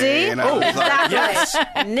through one day, and I was like, yes,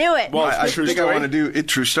 knew it. Well, I think I want to do it.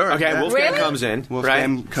 True story. Okay, Wolfgang comes in.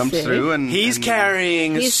 Wolfgang comes through, and he's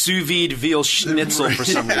carrying sous vide veal schnitzel for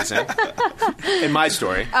some reason. In my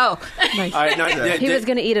story. Oh, nice. All right, he was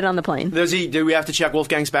going to eat it on the plane. Do we have to check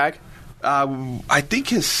Wolfgang's bag? I think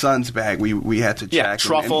his son's bag we had to check. Yeah,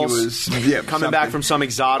 truffles. And he was, coming back from some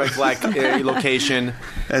exotic location.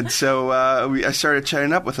 And so I started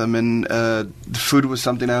chatting up with him, and the food was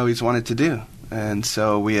something I always wanted to do. And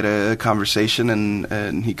so we had a conversation,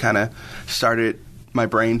 and he kind of started my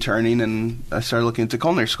brain turning, and I started looking into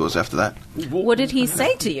culinary schools after that. What did he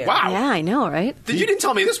say to you? Wow. Yeah, I know, right? You didn't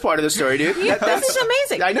tell me this part of the story, dude. This is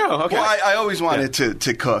amazing. I know. Okay. Well, I always wanted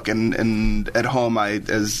to cook, and at home,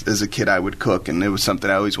 as a kid, I would cook, and it was something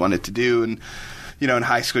I always wanted to do. And in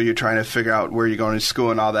high school, you're trying to figure out where you're going to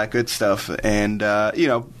school and all that good stuff, and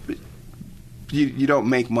you don't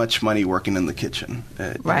make much money working in the kitchen.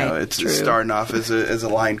 Right. It's starting off as a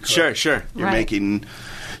line cook. Sure. You're making.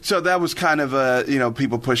 So that was kind of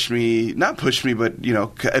people not pushed me, but,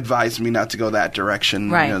 advised me not to go that direction.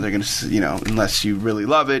 Right. They're going to, unless you really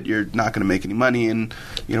love it, you're not going to make any money and,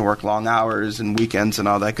 work long hours and weekends and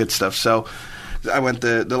all that good stuff. So I went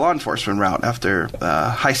the law enforcement route after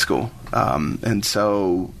high school. And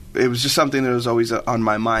so it was just something that was always on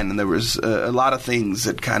my mind, and there was a lot of things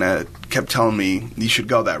that kind of kept telling me, you should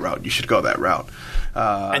go that route, you should go that route.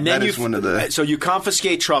 And then so you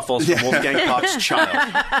confiscate truffles from Wolfgang Puck's child.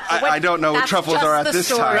 I don't know what truffles are at this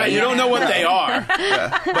time. Right, you don't know what they are,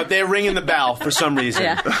 but they're ringing the bell for some reason.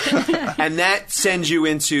 Yeah. And that sends you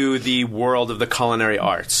into the world of the culinary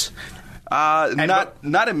arts.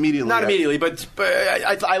 Not immediately. Not immediately, but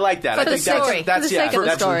I like that. I think that's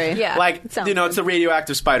the story. Yeah. Like, it's a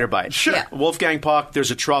radioactive spider bite. Sure. Yeah. Wolfgang Puck,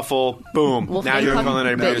 there's a truffle, boom. Now you're a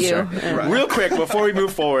culinary producer. Right. Real quick, before we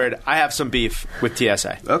move forward, I have some beef with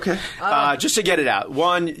TSA. Okay. Just to get it out.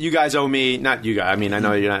 One, you guys owe me, not you guys, I mean, I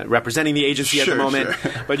know you're not representing the agency at the moment,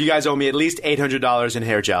 but you guys owe me at least $800 in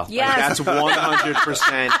hair gel. Yes. Like, that's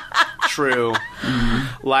 100% true.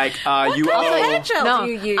 Like, you owe... hair gel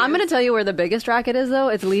do you use? I'm going to tell you where the biggest racket is, though.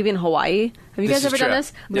 It's leaving Hawaii. Have you guys ever done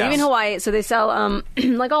this? Leaving Hawaii, so they sell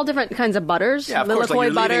like all different kinds of butters,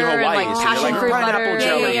 lilikoi butter, and like passion fruit butter, pineapple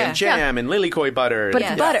jelly and jam and lilikoi butter. But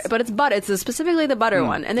it's butter. But it's butter. It's specifically the butter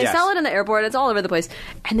one, and they sell it in the airport. It's all over the place,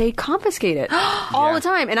 and they confiscate it all the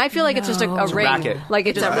time. And I feel like it's just a ring, racket. Like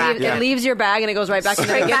it leaves your bag and it goes right back to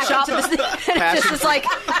the gift shop. It's just like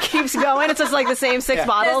keeps going. It's just like the same 6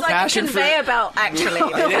 bottles. It's like a conveyor belt,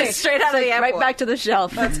 actually. Straight out of the airport, right back to the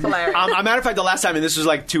shelf. That's hilarious. As a matter of fact, the last time, and this was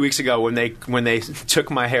like 2 weeks ago, when they took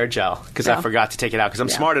my hair gel, because I forgot to take it out, because I'm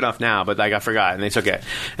smart enough now, but like I forgot, and they took it,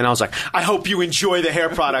 and I was like, I hope you enjoy the hair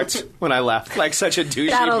product when I left. Like, such a douchey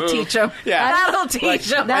That'll move. teach them. Yeah. That'll teach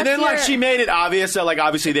them. And then like she made it obvious that like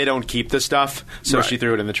obviously they don't keep the stuff, so she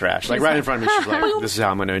threw it in the trash. Like right in front of me, she's like, this is how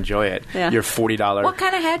I'm going to enjoy it. Your $40 What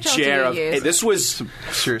kind of hair gel do you use? This was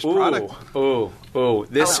serious product.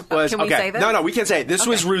 This was can we say this? No, we can say it. This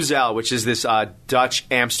was Ruzel, which is this Dutch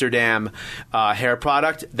Amsterdam hair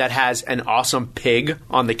product that has an awesome pig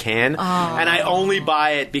on the can, and I only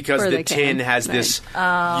buy it because the tin has this,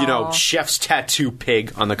 chef's tattoo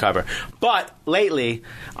pig on the cover. But lately,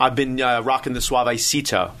 I've been rocking the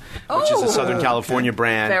Suavecito, which is a Southern California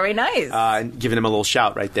brand. Very nice. And giving him a little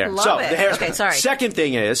shout right there. Love it. The hair. Okay, sorry. Second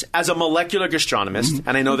thing is, as a molecular gastronomist,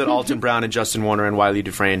 and I know that Alton Brown and Justin Warner and Wiley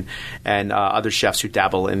Dufresne and other chefs who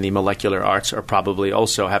dabble in the molecular arts are probably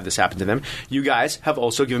also have this happen to them. You guys have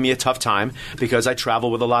also given me a tough time because I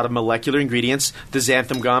travel with a lot of molecular ingredients, the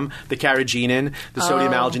xanthan gum, the carrageenan, the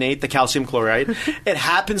sodium alginate, the calcium chloride. It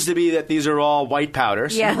happens to be that these are all white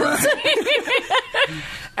powders. Yes.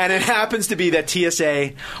 And it happens to be that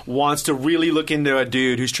TSA wants to really look into a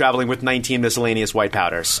dude who's traveling with 19 miscellaneous white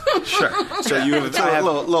powders. Sure. So you have a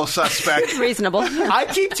little suspect. Reasonable. I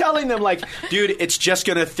keep telling them, like, dude, it's just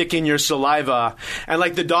going to thicken your saliva. And,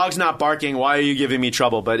 like, the dog's not barking. Why are you giving me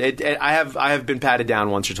trouble? But I have been patted down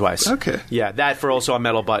once or twice. Okay. Yeah, that for also a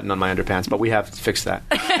metal button on my underpants. But we have fixed that.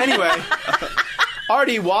 Anyway.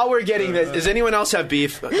 Artie, while we're getting this, does anyone else have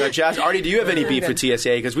beef? Jazz, Artie, do you have any beef with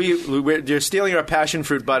TSA? Because you're stealing our passion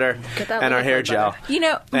fruit butter and our hair gel.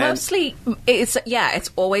 Mostly it's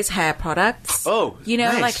always hair products. Oh,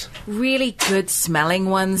 nice. Like really good smelling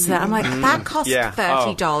ones that I'm like, that costs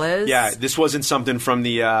 $30. Yeah, this wasn't something from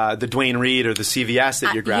the Dwayne Reed or the CVS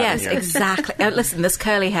that you're grabbing yes, here. Exactly. Listen, this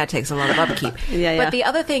curly hair takes a lot of upkeep. But the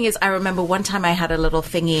other thing is, I remember one time I had a little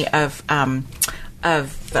thingy of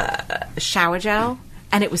shower gel,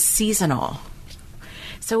 and it was seasonal.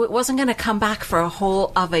 So it wasn't going to come back for a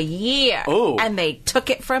whole other year. Oh. And they took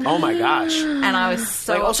it from me. Oh, my gosh. And I was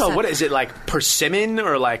so like, also, upset. What is it, like persimmon?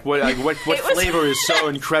 Or like what flavor is so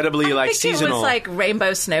incredibly like seasonal? It was like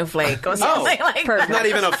rainbow snowflake or something like that. It's not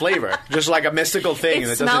even a flavor. Just like a mystical thing.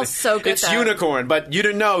 It smells so good. It's unicorn, but you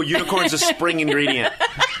didn't know unicorn's a spring ingredient.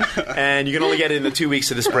 And you can only get it in the 2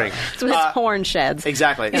 weeks of the spring. So it's horn sheds.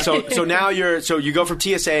 Exactly. So now you go from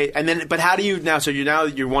TSA, and then, but how do you now, so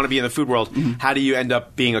you want to be in the food world, how do you end up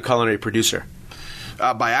being a culinary producer?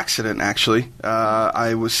 By accident, actually.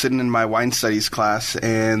 I was sitting in my wine studies class,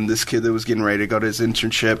 and this kid that was getting ready to go to his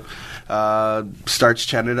internship starts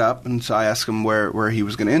chatting it up, and so I asked him where he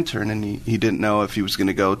was going to intern, and he didn't know if he was going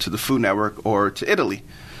to go to the Food Network or to Italy.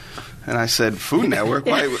 And I said, Food Network?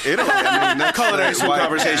 Why Italy? I mean, that's culinary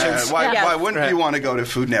conversations. Why wouldn't you want to go to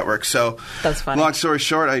Food Network? So, that's funny. Long story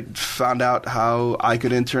short, I found out how I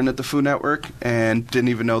could intern at the Food Network and didn't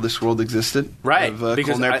even know this world existed. Right. Because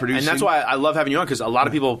culinary producing. And that's why I love having you on, because a lot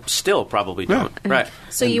of people still probably don't. Yeah. Right.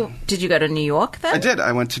 So did you go to New York then? I did.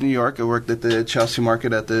 I went to New York. I worked at the Chelsea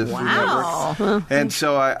Market at the Food Network. And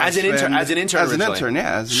so as an intern, as an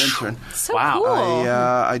intern. So wow. Cool.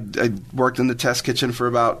 I worked in the test kitchen for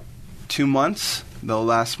about 2 months. The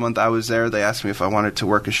last month I was there, they asked me if I wanted to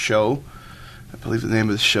work a show. I believe the name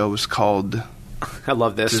of the show was called I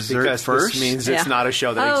love this dessert because first? This means it's not a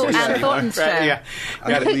show that exists Anne anymore. Thornton's Right? Yeah,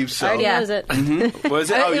 I believe so. Artie knows it.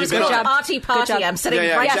 Was it? Oh, It you've was been called on. Artie Party. I'm sitting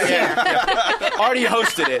right here. Artie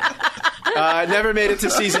hosted it. Never made it to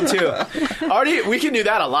season 2. Artie, we can do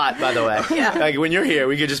that a lot, by the way. Yeah. Like when you're here,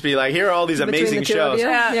 we could just be like, here are all these amazing shows.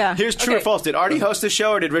 Yeah. Here's true or false. Did Artie host this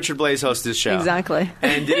show or did Richard Blais host this show? Exactly.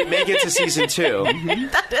 And did it make it to season 2?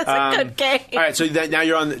 That is a good game. All right, so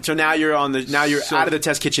now you're out of the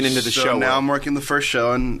test kitchen into the show. Now I'm working the first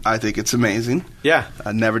show, and I think it's amazing. Yeah.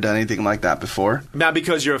 I've never done anything like that before. Now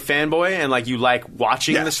because you're a fanboy and like you like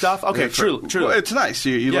watching the stuff. Okay, true. Well, it's nice.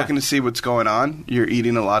 You're looking to see what's going on. You're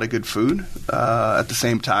eating a lot of good food at the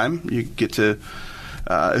same time. You get to.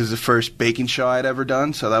 It was the first baking show I'd ever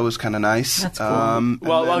done, so that was kind of nice. That's cool.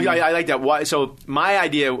 I like that. Why? So my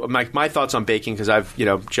idea, my thoughts on baking, because I've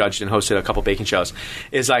judged and hosted a couple baking shows,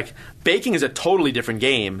 is like baking is a totally different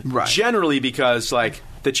game. Right. Generally, because like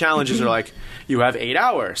the challenges are like you have 8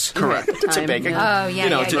 hours. Correct. To bake. Oh,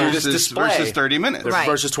 yeah, to do this display versus 30 minutes. Right.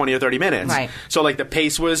 Versus 20 or 30 minutes. Right. So like the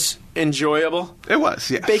pace was enjoyable. It was.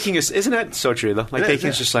 Yes. Baking isn't that so true though? Like baking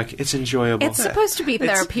is just like it's enjoyable. It's supposed to be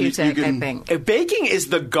therapeutic, I think. Baking is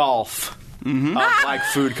the golf of like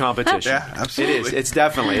food competition. Yeah, absolutely. It is.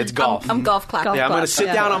 It's golf. I'm golf clapping. I'm going to sit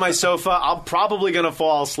down on my sofa. I'm probably going to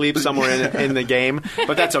fall asleep somewhere in the game,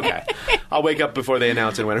 but that's okay. I'll wake up before they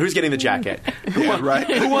announce a winner. Who's getting the jacket? Who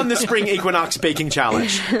won the Spring Equinox Baking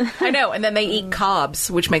Challenge? I know, and then they eat carbs,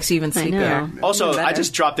 which makes you even sleepier. Also, I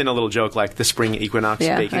just dropped in a little joke like the Spring Equinox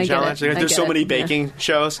Baking Challenge. There's so many baking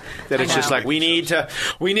shows that it's just like we need to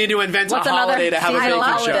invent a holiday to have a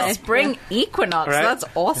baking show. The Spring Equinox. Right? That's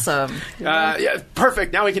awesome.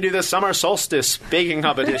 Perfect. Now we can do the summer solstice baking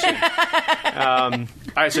competition. All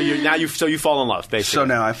right, so you fall in love, basically. So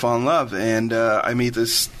now I fall in love, and I meet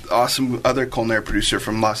this awesome other culinary producer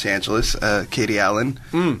from Los Angeles, Katie Allen,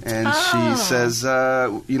 and she says,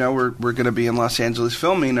 we're going to be in Los Angeles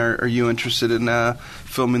filming. Are you interested in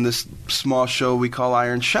filming this small show we call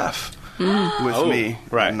Iron Chef? With me,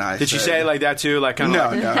 right? Did she say it like that too? Like kind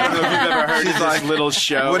of no. I don't know if you've ever heard of this little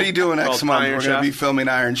show. What are you doing next month? We're going to be filming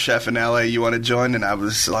Iron Chef in LA. You want to join? And I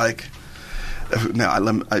was like, no,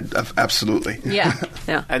 I absolutely. Yeah.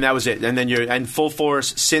 And that was it. And then you're in full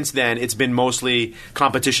force. Since then, it's been mostly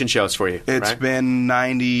competition shows for you. It's been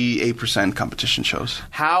 98% competition shows.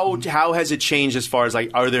 How has it changed as far as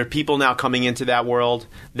like, are there people now coming into that world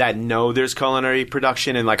that know there's culinary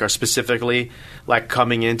production and like are specifically like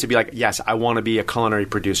coming in to be like, yes, I want to be a culinary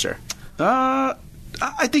producer? I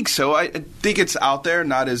think so. I think it's out there,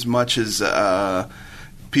 not as much as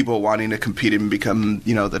people wanting to compete and become,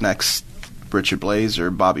 the next Richard Blais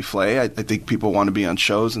or Bobby Flay. I think people want to be on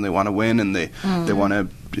shows and they want to win and they want to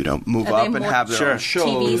move up and have their own shows.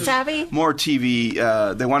 TV savvy? More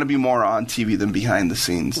TV. They want to be more on TV than behind the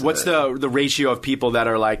scenes. What's the ratio of people that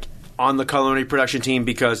are like on the culinary production team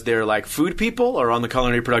because they're like food people, or on the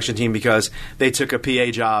culinary production team because they took a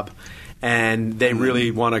PA job and they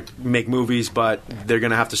really want to make movies, but they're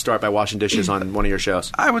going to have to start by washing dishes on one of your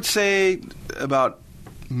shows? I would say about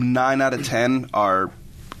 9 out of 10 are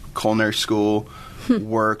culinary school,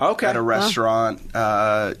 work at a restaurant,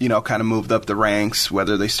 kind of moved up the ranks,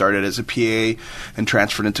 whether they started as a PA and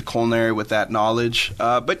transferred into culinary with that knowledge.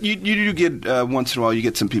 But you do get, once in a while, you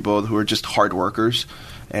get some people who are just hard workers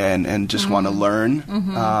and just want to learn.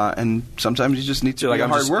 And sometimes you just need to be a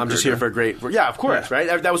hard worker. I'm just here for a great... Yeah, of course,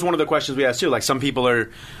 right? That was one of the questions we asked, too. Like, some people are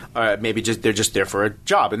maybe they're just there for a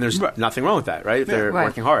job, and there's nothing wrong with that, right? If they're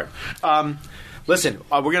working hard. Listen,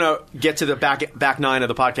 we're going to get to the back nine of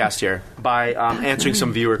the podcast here by answering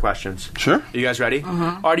some viewer questions. Sure. Are you guys ready?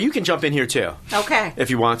 Artie, you can jump in here too. Okay. If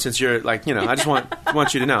you want, since you're like, I just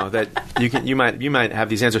want you to know that you might have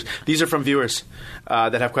these answers. These are from viewers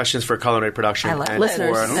that have questions for culinary production. I like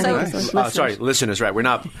listeners. Sorry, listeners, right. We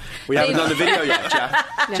haven't done the video yet, Jeff.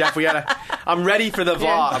 Jeff, I'm ready for the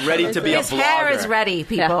vlog. I'm ready to be a vlogger. His hair is ready,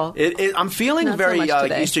 people. I'm feeling Not very so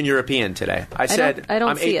like Eastern European today. I said I don't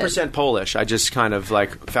I'm see 8% Polish. I just kind of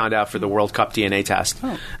like found out for the World Cup DNA test.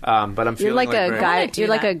 But I'm feeling You're like a guy. You're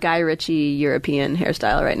like that. a Guy Ritchie European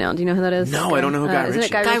hairstyle right now. Do you know who that is? No, I don't know who Guy Ritchie is.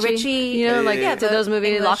 Isn't it Guy Ritchie? Did those movies,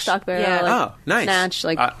 English, Lock, Stock, Barrel, nice. Snatch,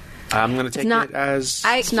 I'm going to take it as...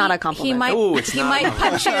 It's not a compliment. He might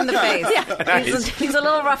punch you in the face. Nice. He's a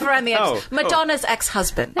little rough around the edges. Madonna's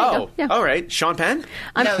ex-husband. All right. Sean Penn?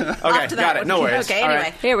 No, okay, got it. No worries. Okay, anyway.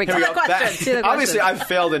 Right. Here we go. Obviously, I've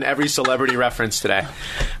failed in every celebrity reference today,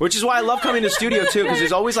 which is why I love coming to the studio, too, because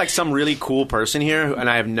there's always like some really cool person here, and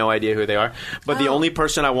I have no idea who they are. But the only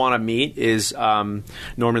person I want to meet is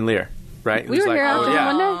Norman Lear. right? We were here after him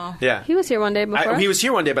one day. Yeah. He was here one day before. He was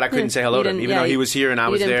here one day, but I couldn't say hello to him, even though he was here and I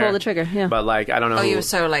was there. You didn't pull the trigger, yeah. But, like, I don't know. Oh, you were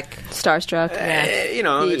so, like... starstruck. You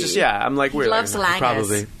know, it's just, I'm like, weird. He loves Langers.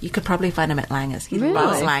 Probably. You could probably find him at Langers. He really?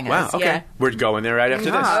 loves Langers. Wow, okay. Yeah. We're going there right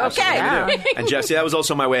after this. Oh, okay. Yeah. And Jeff, that was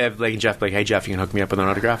also my way of letting Jeff, like, hey, Jeff, you can hook me up with an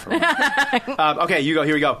autograph. Okay, you go.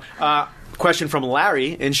 Here we go. Question from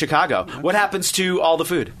Larry in Chicago. What happens to all the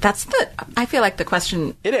food? I feel like the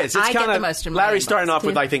question. It is. It's kind of Larry's starting off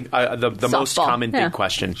with, I think, the most common big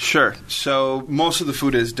question. Sure. So most of the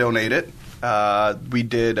food is donated. We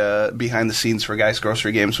did behind the scenes for Guys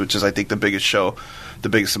Grocery Games, which is, I think, the biggest show, the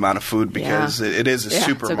biggest amount of food, because it is a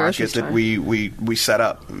supermarket that we set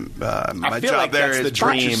up. My job there is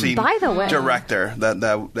purchasing director.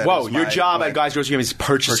 Whoa, your job at Guys Grocery Games is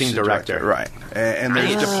purchasing director. Right. And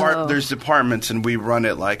there's departments, and we run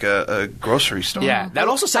it like a grocery store. Yeah, that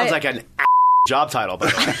also sounds like an job title,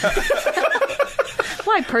 but...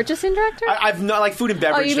 Why, purchasing director? I've not like food and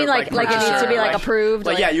beverage. Oh, you mean like it needs to be like approved?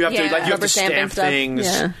 Like, you have to stamp things.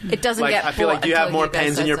 Yeah. It doesn't get. I feel like you have more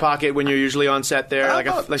pens in your pocket when you're usually on set there, like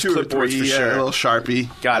clipboards for sure. A little Sharpie.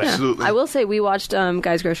 Got it. Absolutely. I will say we watched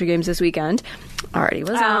Guys Grocery Games this weekend. Already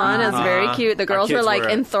was on. It was very cute. The girls were like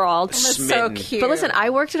enthralled. It was so cute. But listen, I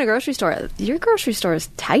worked in a grocery store. Your grocery store is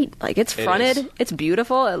tight. Like it's fronted. It's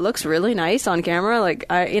beautiful. It looks really nice on camera. Like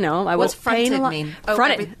I was paying a lot.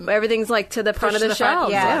 Fronted. Everything's like to the front of the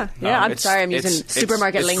shelves. Yeah. I'm sorry. I'm using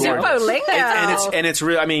supermarket lingo. And it's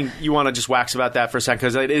real. I mean, you want to just wax about that for a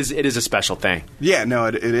second because it is a special thing. Yeah, no,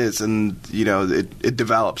 it is, and it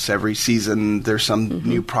develops every season. There's some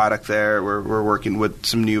new product there. We're working with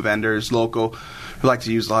some new vendors, local. We like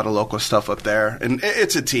to use a lot of local stuff up there, and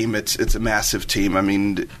it's a team. It's a massive team. I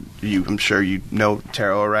mean, I'm sure you know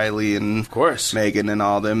Tara O'Reilly and of course Megan and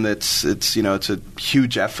all them. It's a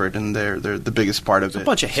huge effort, and they're the biggest part of it. A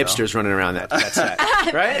bunch of hipsters running around that set,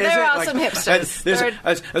 right? There are some hipsters.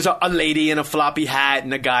 There's a lady in a floppy hat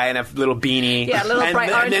and a guy in a little beanie. Yeah, little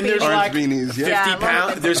bright orange beanie. And then there's like beanies, 50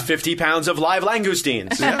 pounds. There's 50 pounds of live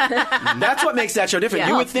langoustines. Yeah. That's what makes that show different.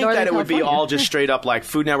 You would think that it would be all just straight up like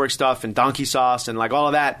Food Network stuff and donkey sauce and like all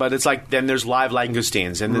of that, but it's like then there's live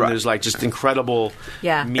langoustines and then there's like just incredible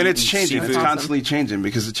meat and it's changing. Seafood. It's constantly changing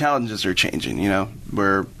because the challenges are changing. One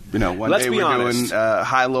day we're doing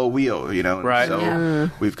high-low wheel. Right.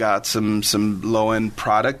 So we've got some low-end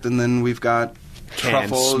product, and then we've got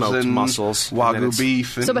truffles smoked and mussels, wagyu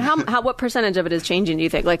beef. And but what percentage of it is changing? Do you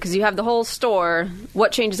think? Like, because you have the whole store.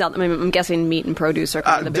 What changes out? I mean, I'm guessing meat and produce are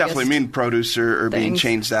kind of the biggest. Definitely, meat and produce are being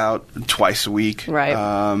changed out twice a week. Right.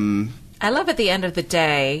 I love at the end of the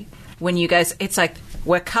day when you guys, it's like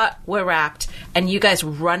we're cut, we're wrapped, and you guys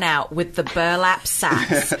run out with the burlap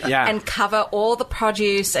sacks and cover all the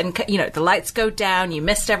produce, and the lights go down, you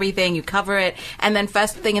missed everything, you cover it, and then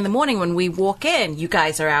first thing in the morning when we walk in, you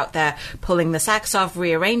guys are out there pulling the sacks off,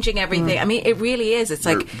 rearranging everything. I mean, it really is. It's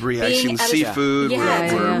like re-icing seafood. We're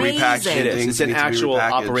repackaging things. It's an actual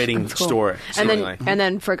operating store. And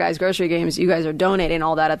then for Guys Grocery Games, you guys are donating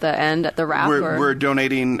all that at the end at the wrap. We're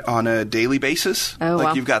donating on a daily basis. Oh,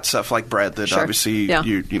 like you've got stuff like bread that obviously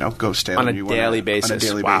you go stand on a daily basis. On a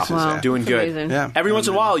daily wow. basis, wow. Doing good. Yeah. Every once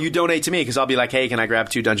in a while, you donate to me because I'll be like, hey, can I grab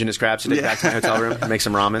 2 Dungeness crabs to take back to my hotel room and make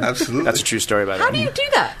some ramen? Absolutely. That's a true story, by the way. How do you do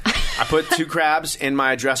that? I put 2 crabs in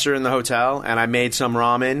my dresser in the hotel, and I made some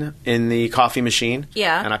ramen in the coffee machine.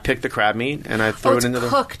 Yeah. And I picked the crab meat, and I threw it into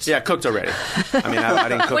cooked. Yeah, cooked already. I mean, I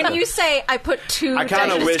didn't cook When you say I put 2 I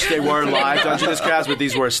kind of wish they were live Dungeness crabs, but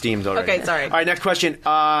these were steamed already. Okay, sorry. All right, next question.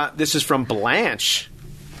 This is from Blanche.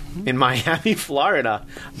 In Miami, Florida.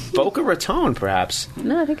 Boca Raton, perhaps.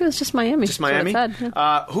 No, I think it was just Miami. Just Miami?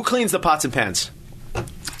 Who cleans the pots and pans?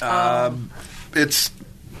 It's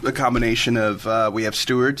a combination of we have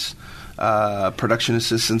stewards, production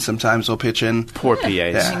assistants sometimes will pitch in. Poor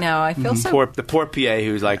PAs. I know. I feel so. The poor PA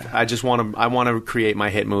who's like, I want to create my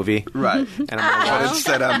hit movie. Right. And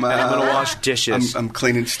I'm going to wash dishes. I'm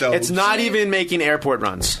cleaning stoves. It's not even making airport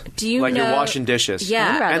runs. Do you know? You're washing dishes.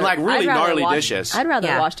 Yeah. And like really gnarly dishes. I'd rather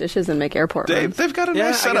wash dishes than make airport runs. They've got a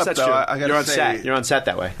nice setup, though. I You're on set. You're on set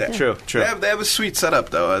that way. Yeah. True. They have a sweet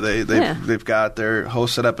setup, though. They've got their whole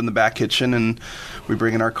setup in the back kitchen, and we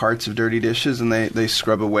bring in our carts of dirty dishes, and they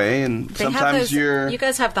scrub away. And sometimes you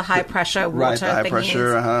guys have the high pressure water. Right, the high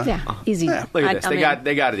pressure. Yeah, easy. Yeah. Look at this.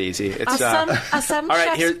 They got it easy. It's are some all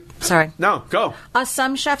right, chefs? Sorry. No, go. Are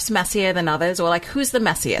some chefs messier than others, or like who's the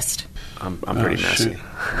messiest? I'm pretty messy.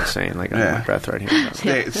 I'm just saying, like, under my breath right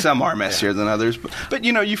here. Some are messier than others, but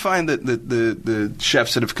you find that the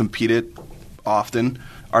chefs that have competed often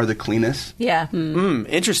are the cleanest. Yeah.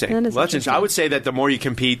 Interesting. Well, interesting. I would say that the more you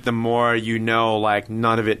compete, the more you know, like,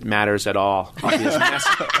 none of it matters at all.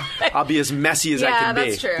 I'll be as messy as I can be. Yeah,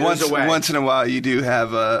 that's true. Once in a while, you do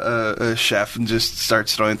have a chef and just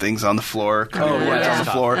starts throwing things on the floor. On the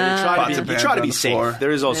floor. You try to be safe.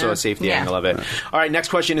 There is also a safety angle of it. All right, next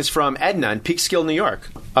question is from Edna in Peekskill, New York,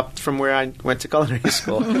 up from where I went to culinary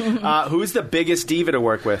school. Who's the biggest diva to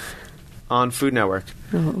work with on Food Network?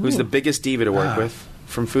 Who's the biggest diva to work with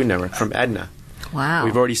from Food Network? From Edna. Wow.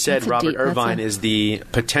 We've already said Robert Irvine is the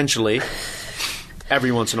potentially,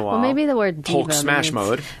 every once in a while, maybe the word diva Hulk smash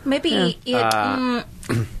mode. Maybe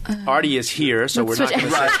Artie is here, so we're not going to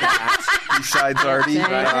say that. Besides Artie.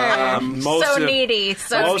 Needy.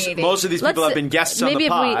 Most of these people have been guests on the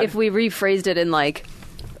pod. Maybe if we rephrased it in, like,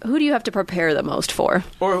 who do you have to prepare the most for?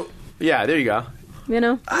 Or, yeah, there you go.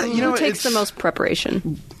 Who takes the most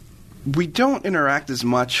preparation? We don't interact as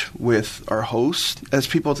much with our hosts as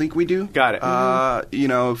people think we do. Got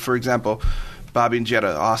it. For example, Bobby and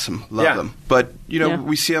Jetta, awesome, love them. But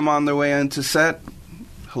we see them on their way into set.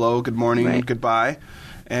 Hello, good morning, goodbye,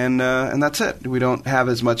 and that's it. We don't have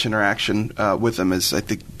as much interaction with them as I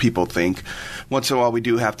think people think. Once in a while, we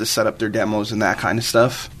do have to set up their demos and that kind of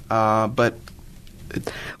stuff. But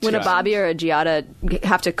when a Bobby or a Giada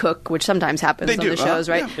have to cook, which sometimes happens on the shows,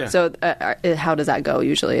 right? Yeah. So how does that go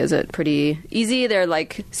usually? Is it pretty easy? They're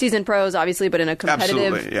like seasoned pros, obviously, but in a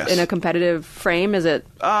competitive frame, is it?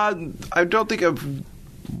 I don't think I've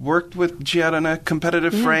worked with Giada in a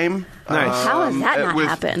competitive frame. Nice. How has that not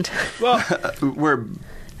happened? Well, we're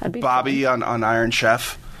Bobby on Iron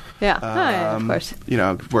Chef. Yeah, of course.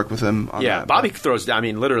 Work with him on that. Bobby throws,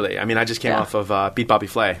 literally. I just came off of Beat Bobby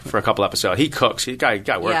Flay for a couple episodes. He cooks. Guy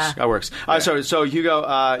works. Yeah. Guy works. So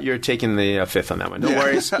Hugo, you're taking the fifth on that one. No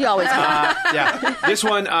worries. You always This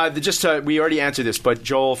one, we already answered this, but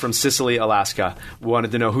Joel from Sicily, Alaska,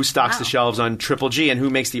 wanted to know who stocks the shelves on Triple G and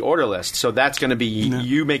who makes the order list. So that's going to be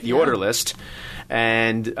you make the order list,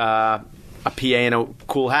 and a PA in a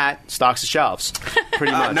cool hat stocks the shelves,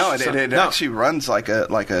 pretty much. It actually runs like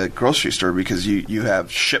a grocery store because you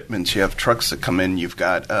have shipments, you have trucks that come in, you've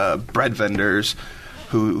got bread vendors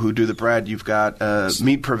who do the bread, you've got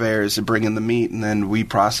meat purveyors that bring in the meat, and then we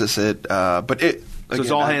process it. So it's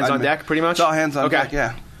all hands on deck, pretty much? It's all hands on deck,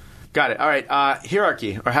 yeah. Got it. All right.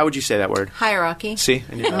 Hierarchy, or how would you say that word? Hierarchy. See?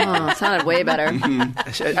 It sounded way better.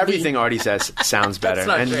 Everything Artie says sounds better,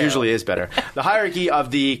 and usually is better. The hierarchy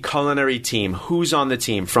of the culinary team. Who's on the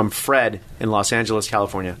team? From Fred in Los Angeles,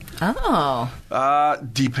 California.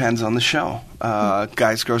 Depends on the show.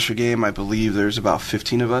 Guys Grocery Game, I believe there's about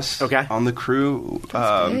 15 of us on the crew.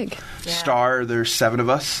 That's big. Star, there's 7 of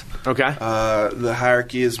us. Okay. The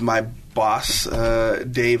hierarchy is my boss,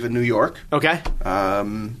 Dave in New York. Okay.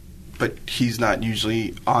 But he's not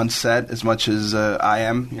usually on set as much as I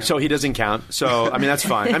am. So he doesn't count. So, that's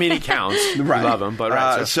fine. He counts. Right. We love him.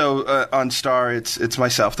 But so on Star, it's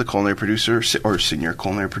myself, the culinary producer, or senior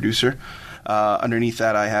culinary producer. Underneath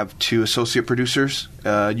that, I have 2 associate producers.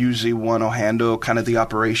 Usually one will handle kind of the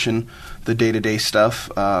operation, the day-to-day stuff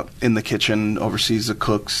in the kitchen, oversees the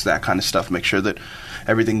cooks, that kind of stuff, make sure that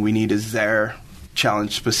everything we need is there,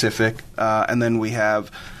 challenge specific. And then we have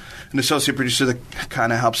an associate producer that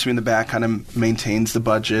kind of helps me in the back, kind of maintains the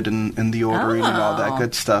budget and the ordering and all that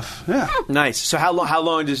good stuff. Yeah. Nice. So how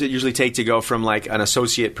long does it usually take to go from like an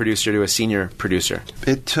associate producer to a senior producer?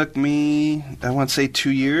 It took me, I want to say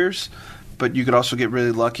 2 years, but you could also get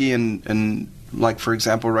really lucky and like, for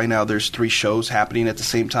example, right now there's 3 shows happening at the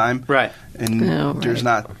same time. Right. And there's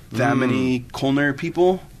not that many culinary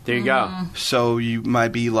people. There you go. So you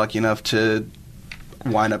might be lucky enough to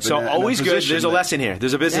wind up always in a good. There's a lesson here.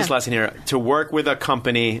 There's a business lesson here to work with a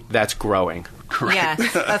company that's growing. Correct.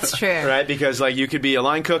 Yes, that's true. Right? Because you could be a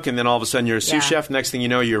line cook and then all of a sudden you're a sous chef. Next thing you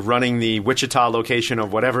know, you're running the Wichita location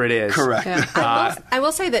of whatever it is. Correct. Yeah. I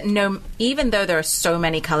will say that even though there are so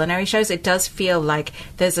many culinary shows, it does feel like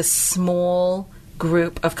there's a small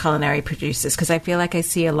group of culinary producers because I feel like I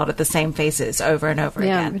see a lot of the same faces over and over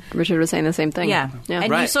again. Richard was saying the same thing. Yeah.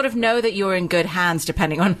 And you sort of know that you're in good hands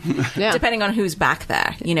depending on who's back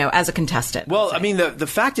there, as a contestant. Well, the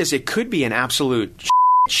fact is it could be an absolute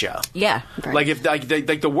show. Yeah. Right. Like if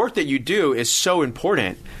the work that you do is so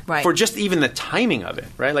important for just even the timing of it,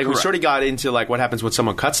 right? Like we sort of got into like what happens when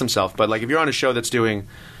someone cuts himself, but like if you're on a show that's doing,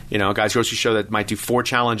 a Guys Grocery show that might do 4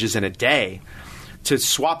 challenges in a day, to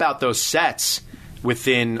swap out those sets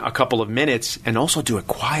within a couple of minutes and also do it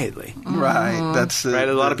quietly. Right. That's right.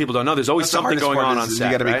 A lot of people don't know. There's always something going on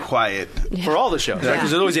set. You got to be quiet for all the shows. Right?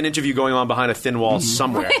 Because there's always an interview going on behind a thin wall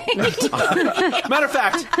somewhere. Matter of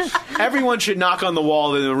fact, everyone should knock on the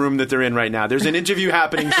wall in the room that they're in right now. There's an interview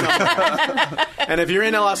happening somewhere. And if you're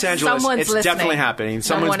in Los Angeles, it's definitely happening.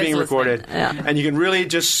 Someone's being recorded. Yeah. And you can really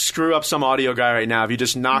just screw up some audio guy right now if you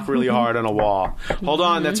just knock really hard on a wall. Hold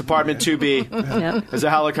on, that's apartment 2B. Yep. There's a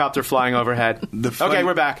helicopter flying overhead. Okay,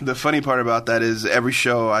 we're back. The funny part about that is every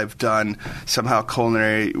show I've done, somehow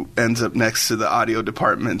culinary ends up next to the audio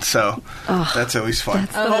department. So that's always fun.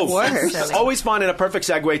 That's the worst. Always fun, and a perfect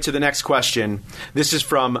segue to the next question. This is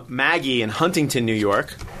from Maggie in Huntington, New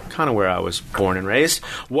York. Kind of where I was born and raised.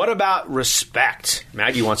 What about respect?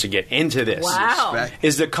 Maggie wants to get into this. Wow. Respect.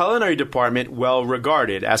 Is the culinary department well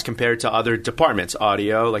regarded as compared to other departments?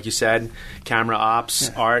 Audio, like you said, camera ops,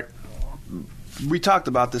 art. We talked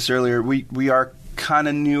about this earlier. We are kind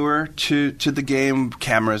of newer to the game.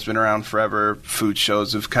 Camera's been around forever. Food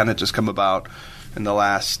shows have kind of just come about in the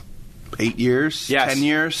last 8 years, 10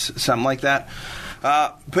 years, something like that.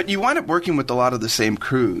 But you wind up working with a lot of the same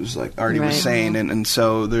crews, like Artie was saying, and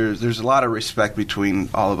so there's a lot of respect between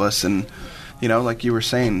all of us. And you know, like you were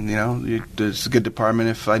saying, you know, there's a good department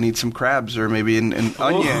if I need some crabs or maybe an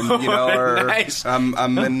onion, you know, or nice.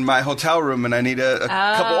 I'm in my hotel room and I need a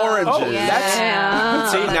couple oranges. Oh,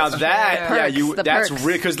 that's see now that that's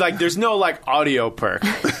real because like there's no like audio perk.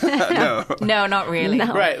 No, not really.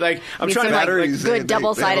 No. Right, like I'm trying to like good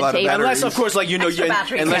double-sided tape. Unless of course like you know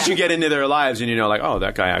unless you get into their lives and you know like oh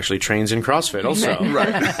that guy actually trains in CrossFit also.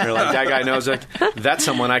 Right. You're like that guy knows like that's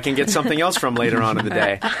someone I can get something else from later on in the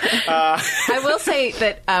day. I will say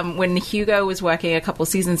that when Hugo was working a couple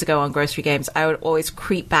seasons ago on Grocery Games, I would always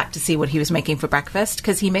creep back to see what he was making for breakfast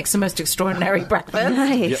because he makes the most extraordinary breakfast.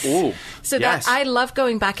 Nice. Yeah, ooh, so that I love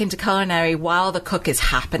going back into culinary while the cook is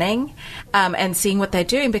happening and seeing what they're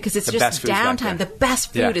doing because it's just downtime. The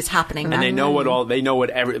best food is happening, and they know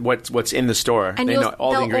what's in the store. And they know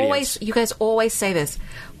all the ingredients. You guys always say this.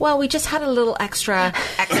 Well, we just had a little extra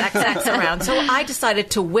XXX around, so I decided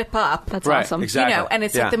to whip up. That's awesome. Exactly. You know, and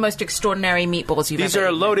it's like the most extraordinary meatballs you've These ever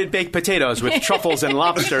are loaded baked potatoes with truffles and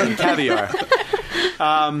lobster and caviar.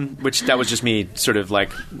 Which that was just me sort of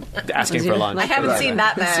like asking for lunch. I haven't seen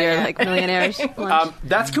that there. Like millionaires.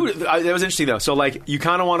 That's cool. That was interesting though. So like you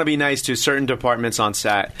kind of want to be nice to certain departments on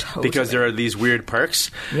set because there are these weird perks.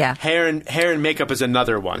 Yeah. Hair and makeup is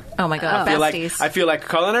another one. Oh my god. I feel like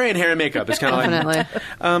culinary and hair and makeup is kind of like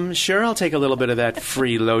sure I'll take a little bit of that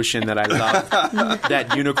free lotion that I love.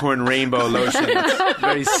 That unicorn rainbow lotion. It's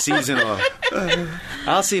very seasonal.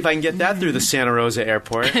 I'll see if I can get that through the Santa Rosa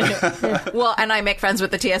airport. Well, and I make friends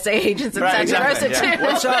with the TSA agents in Santa Rosa too.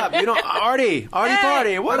 What's up? You know, Artie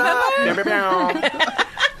party. What up?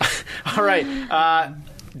 All right.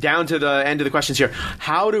 Down to the end of the questions here.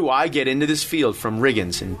 How do I get into this field from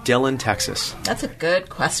Riggins in Dillon, Texas? That's a good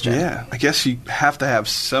question. Yeah, I guess you have to have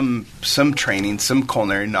some training, some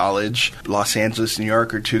culinary knowledge. Los Angeles, New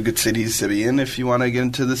York are two good cities to be in if you want to get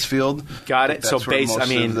into this field. Got it. So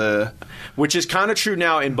which is kind of true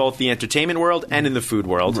now in both the entertainment world and in the food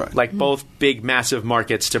world. Right. Like both big, massive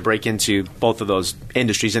markets to break into both of those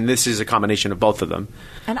industries, and this is a combination of both of them.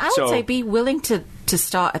 And I would say be willing to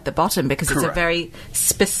start at the bottom because it's a very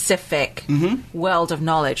specific world of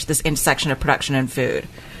knowledge, this intersection of production and food.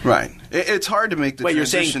 Right. It's hard to make the transition. You're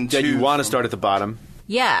saying that you want to start at the bottom?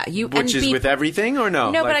 Yeah. Which is with everything or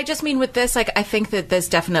no? No, but I just mean with this, like, I think that there's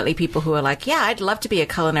definitely people who are like, yeah, I'd love to be a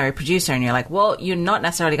culinary producer. And you're like, well, you're not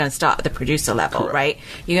necessarily going to start at the producer level, right?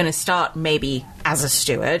 You're going to start maybe as a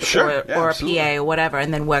steward or a PA or whatever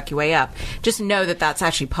and then work your way up. Just know that that's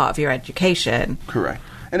actually part of your education. Correct.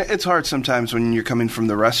 And it's hard sometimes when you're coming from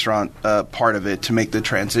the restaurant part of it to make the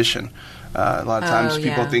transition. A lot of times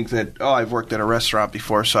people think that, I've worked at a restaurant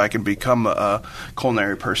before, so I can become a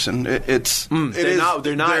culinary person. It's not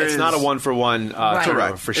a one-for-one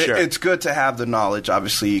turnover, for sure. It's good to have the knowledge,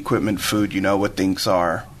 obviously, equipment, food, you know what things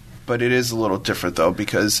are. But it is a little different, though,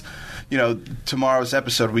 because, you know, tomorrow's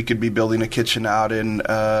episode, we could be building a kitchen out in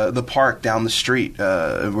the park down the street.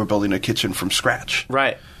 We're building a kitchen from scratch.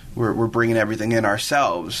 Right. We're bringing everything in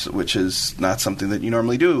ourselves, which is not something that you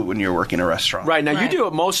normally do when you're working a restaurant. Right. Now, you do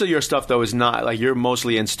it. Most of your stuff, though, is not like you're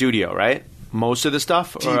mostly in studio, right? Most of the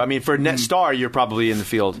stuff? Or, I mean, for Star, you're probably in the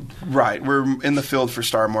field. Right. We're in the field for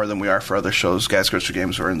Star more than we are for other shows. Guys Grocery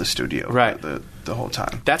Games, we're in the studio the whole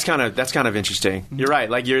time. That's kind of interesting. You're right.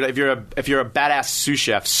 Like if you're a badass sous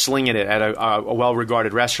chef slinging it at a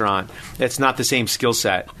well-regarded restaurant, it's not the same skill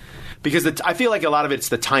set. because I feel like a lot of it's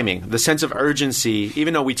the timing, the sense of urgency.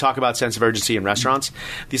 Even though we talk about sense of urgency in restaurants,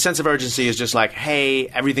 the sense of urgency is just like, hey,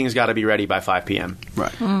 everything's got to be ready by 5 p.m.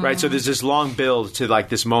 Right. Mm-hmm. Right. So there's this long build to like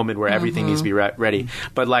this moment where everything needs to be ready.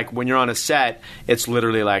 But like when you're on a set, it's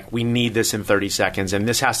literally like, we need this in 30 seconds, and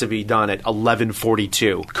this has to be done at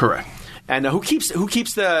 11:42. Correct. And who keeps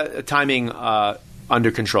the timing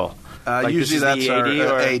under control? Usually that's the AD,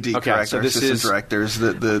 our AD, okay, correct. So our this assistant is directors,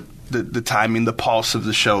 the timing, the pulse of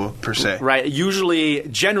the show, per se. Right. Usually,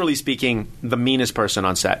 generally speaking, the meanest person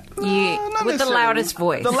on set. With the loudest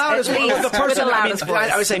voice. The loudest voice. The person, with the loudest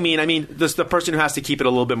voice. I would say mean. I mean, the person who has to keep it a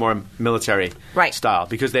little bit more military style,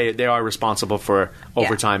 because they are responsible for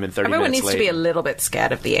overtime and 30 Everyone minutes late. needs to be a little bit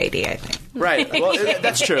scared of the AD, I think. Right. Well,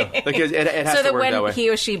 that's true. Because it has so to work that way. So that when he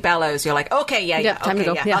or she bellows, you're like, okay, time to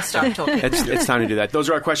go. Yeah, I'll stop talking. It's time to do that. Those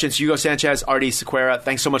are our questions. Hugo Sanchez, Artie Sequeira,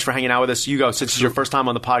 thanks so much for hanging out with us. Hugo, since it's your first time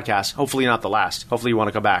on the podcast, hopefully not the last. Hopefully you want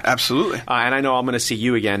to come back. Absolutely. And I know I'm going to see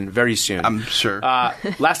you again very soon. I'm sure.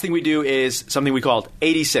 Last thing we do is something we called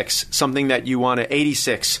 86. Something that you want to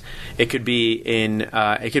 86. It could be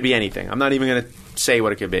it could be anything. I'm not even going to say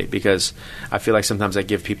what it could be, because I feel like sometimes I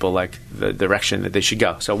give people like the direction that they should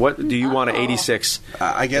go. So what do you want to 86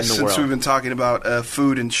 I guess in the since world? we've been talking about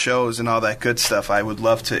food and shows and all that good stuff, I would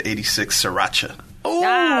love to 86 Sriracha.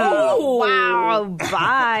 Oh, wow.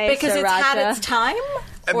 Bye, Because it's had its time?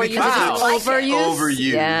 Or you just like overused? Overused.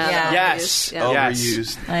 Yeah. Yes. Yeah.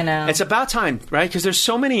 Overused. I know. It's about time, right? Because there's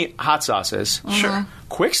so many hot sauces. Sure.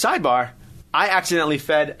 Quick sidebar. I accidentally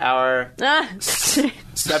fed our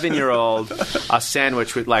 7-year-old a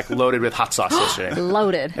sandwich loaded with hot sauce yesterday.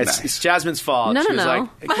 Loaded. It's Jasmine's fault. No. She was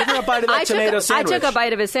like, give her a bite of that tomato sandwich. I took a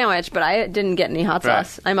bite of his sandwich, but I didn't get any hot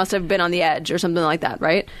sauce. Right. I must have been on the edge or something like that,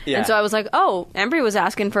 right? Yeah. And so I was like, oh, Embry was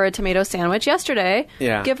asking for a tomato sandwich yesterday.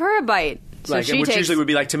 Yeah. Give her a bite. So which she takes, usually would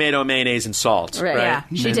be like tomato, mayonnaise, and salt. Right. Yeah.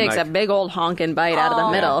 She And takes a big old honking bite out of the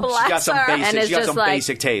middle. bless She got some her. basic. And it's She got just some like,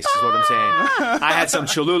 basic taste. Is what I'm saying. I had some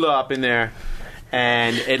Cholula up in there,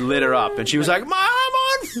 and it lit her up, and she was like, "Mom, I'm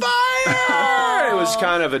on fire!" It was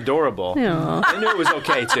kind of adorable. Aww. I knew it was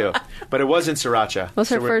okay too, but it wasn't sriracha. Was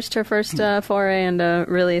her first foray into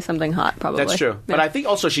really something hot, probably. That's true. Yeah. But I think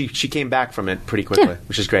also she came back from it pretty quickly,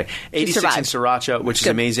 which is great. 86 in sriracha, which is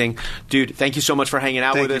amazing. Dude, thank you so much for hanging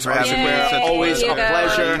out with us. Always a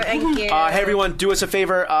pleasure. Thank you. Hey, everyone, do us a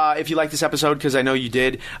favor. If you like this episode, because I know you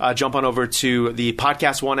did, jump on over to the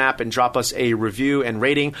Podcast One app and drop us a review and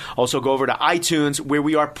rating. Also, go over to iTunes, where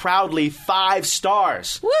we are proudly 5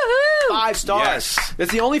 stars. Woohoo! 5 stars. Yes.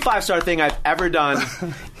 That's the only 5-star thing I've ever done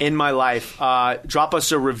in my life. Drop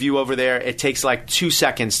us a review over there. It takes like 2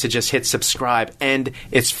 seconds to just hit subscribe, and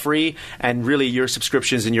it's free. And really, your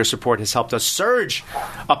subscriptions and your support has helped us surge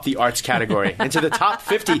up the arts category into the top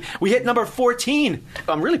 50. We hit number 14.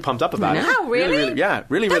 I'm really pumped up about it. Wow, really?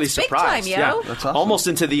 Really That's big surprised. time, yo. Yeah, That's awesome. Almost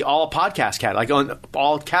into the all podcast like on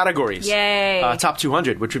all categories. Yay. Top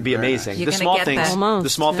 200, which would be amazing. You're The gonna small get things, that. Almost, the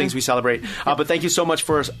small things we celebrate. But thank you so much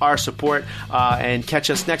for our support, and catch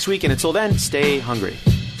us next week. And until then, stay hungry.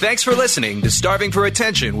 Thanks for listening to Starving for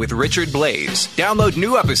Attention with Richard Blais. Download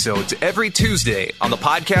new episodes every Tuesday on the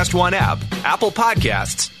Podcast One app, Apple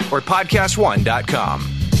Podcasts, or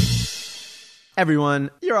PodcastOne.com. Everyone,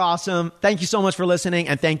 you're awesome. Thank you so much for listening,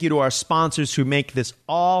 and thank you to our sponsors who make this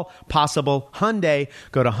all possible. Hyundai.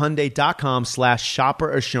 Go to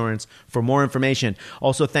Hyundai.com/shopper assurance for more information.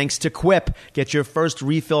 Also, thanks to Quip. Get your first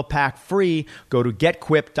refill pack free. Go to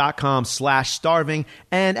GetQuip.com/starving.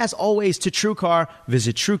 And as always, to TrueCar.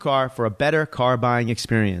 Visit TrueCar for a better car buying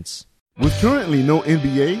experience. With currently no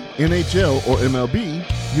NBA, NHL, or MLB,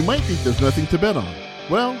 you might think there's nothing to bet on.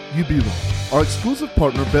 Well, you'd be wrong. Our exclusive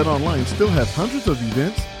partner BetOnline still has hundreds of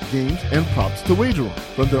events, games, and props to wager on.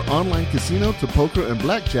 From their online casino to poker and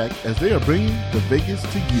blackjack, as they are bringing the Vegas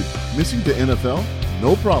to you. Missing the NFL?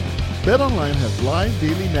 No problem. BetOnline has live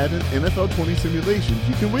daily Madden NFL 20 simulations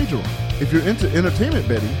you can wager on. If you're into entertainment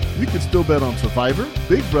betting, you can still bet on Survivor,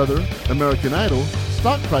 Big Brother, American Idol,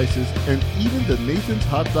 stock prices, and even the Nathan's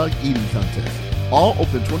Hot Dog Eating Contest. All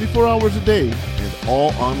open 24 hours a day and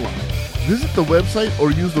all online. Visit the website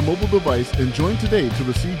or use the mobile device and join today to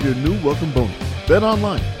receive your new welcome bonus.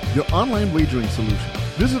 BetOnline, your online wagering solution.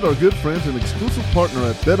 Visit our good friends and exclusive partner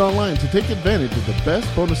at BetOnline to take advantage of the best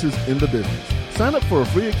bonuses in the business. Sign up for a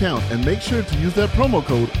free account and make sure to use that promo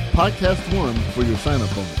code PODCAST1 for your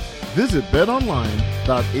sign-up bonus. Visit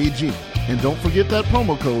betonline.ag and don't forget that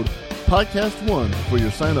promo code PODCAST1 for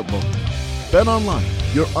your sign-up bonus. BetOnline,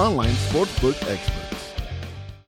 your online sportsbook expert.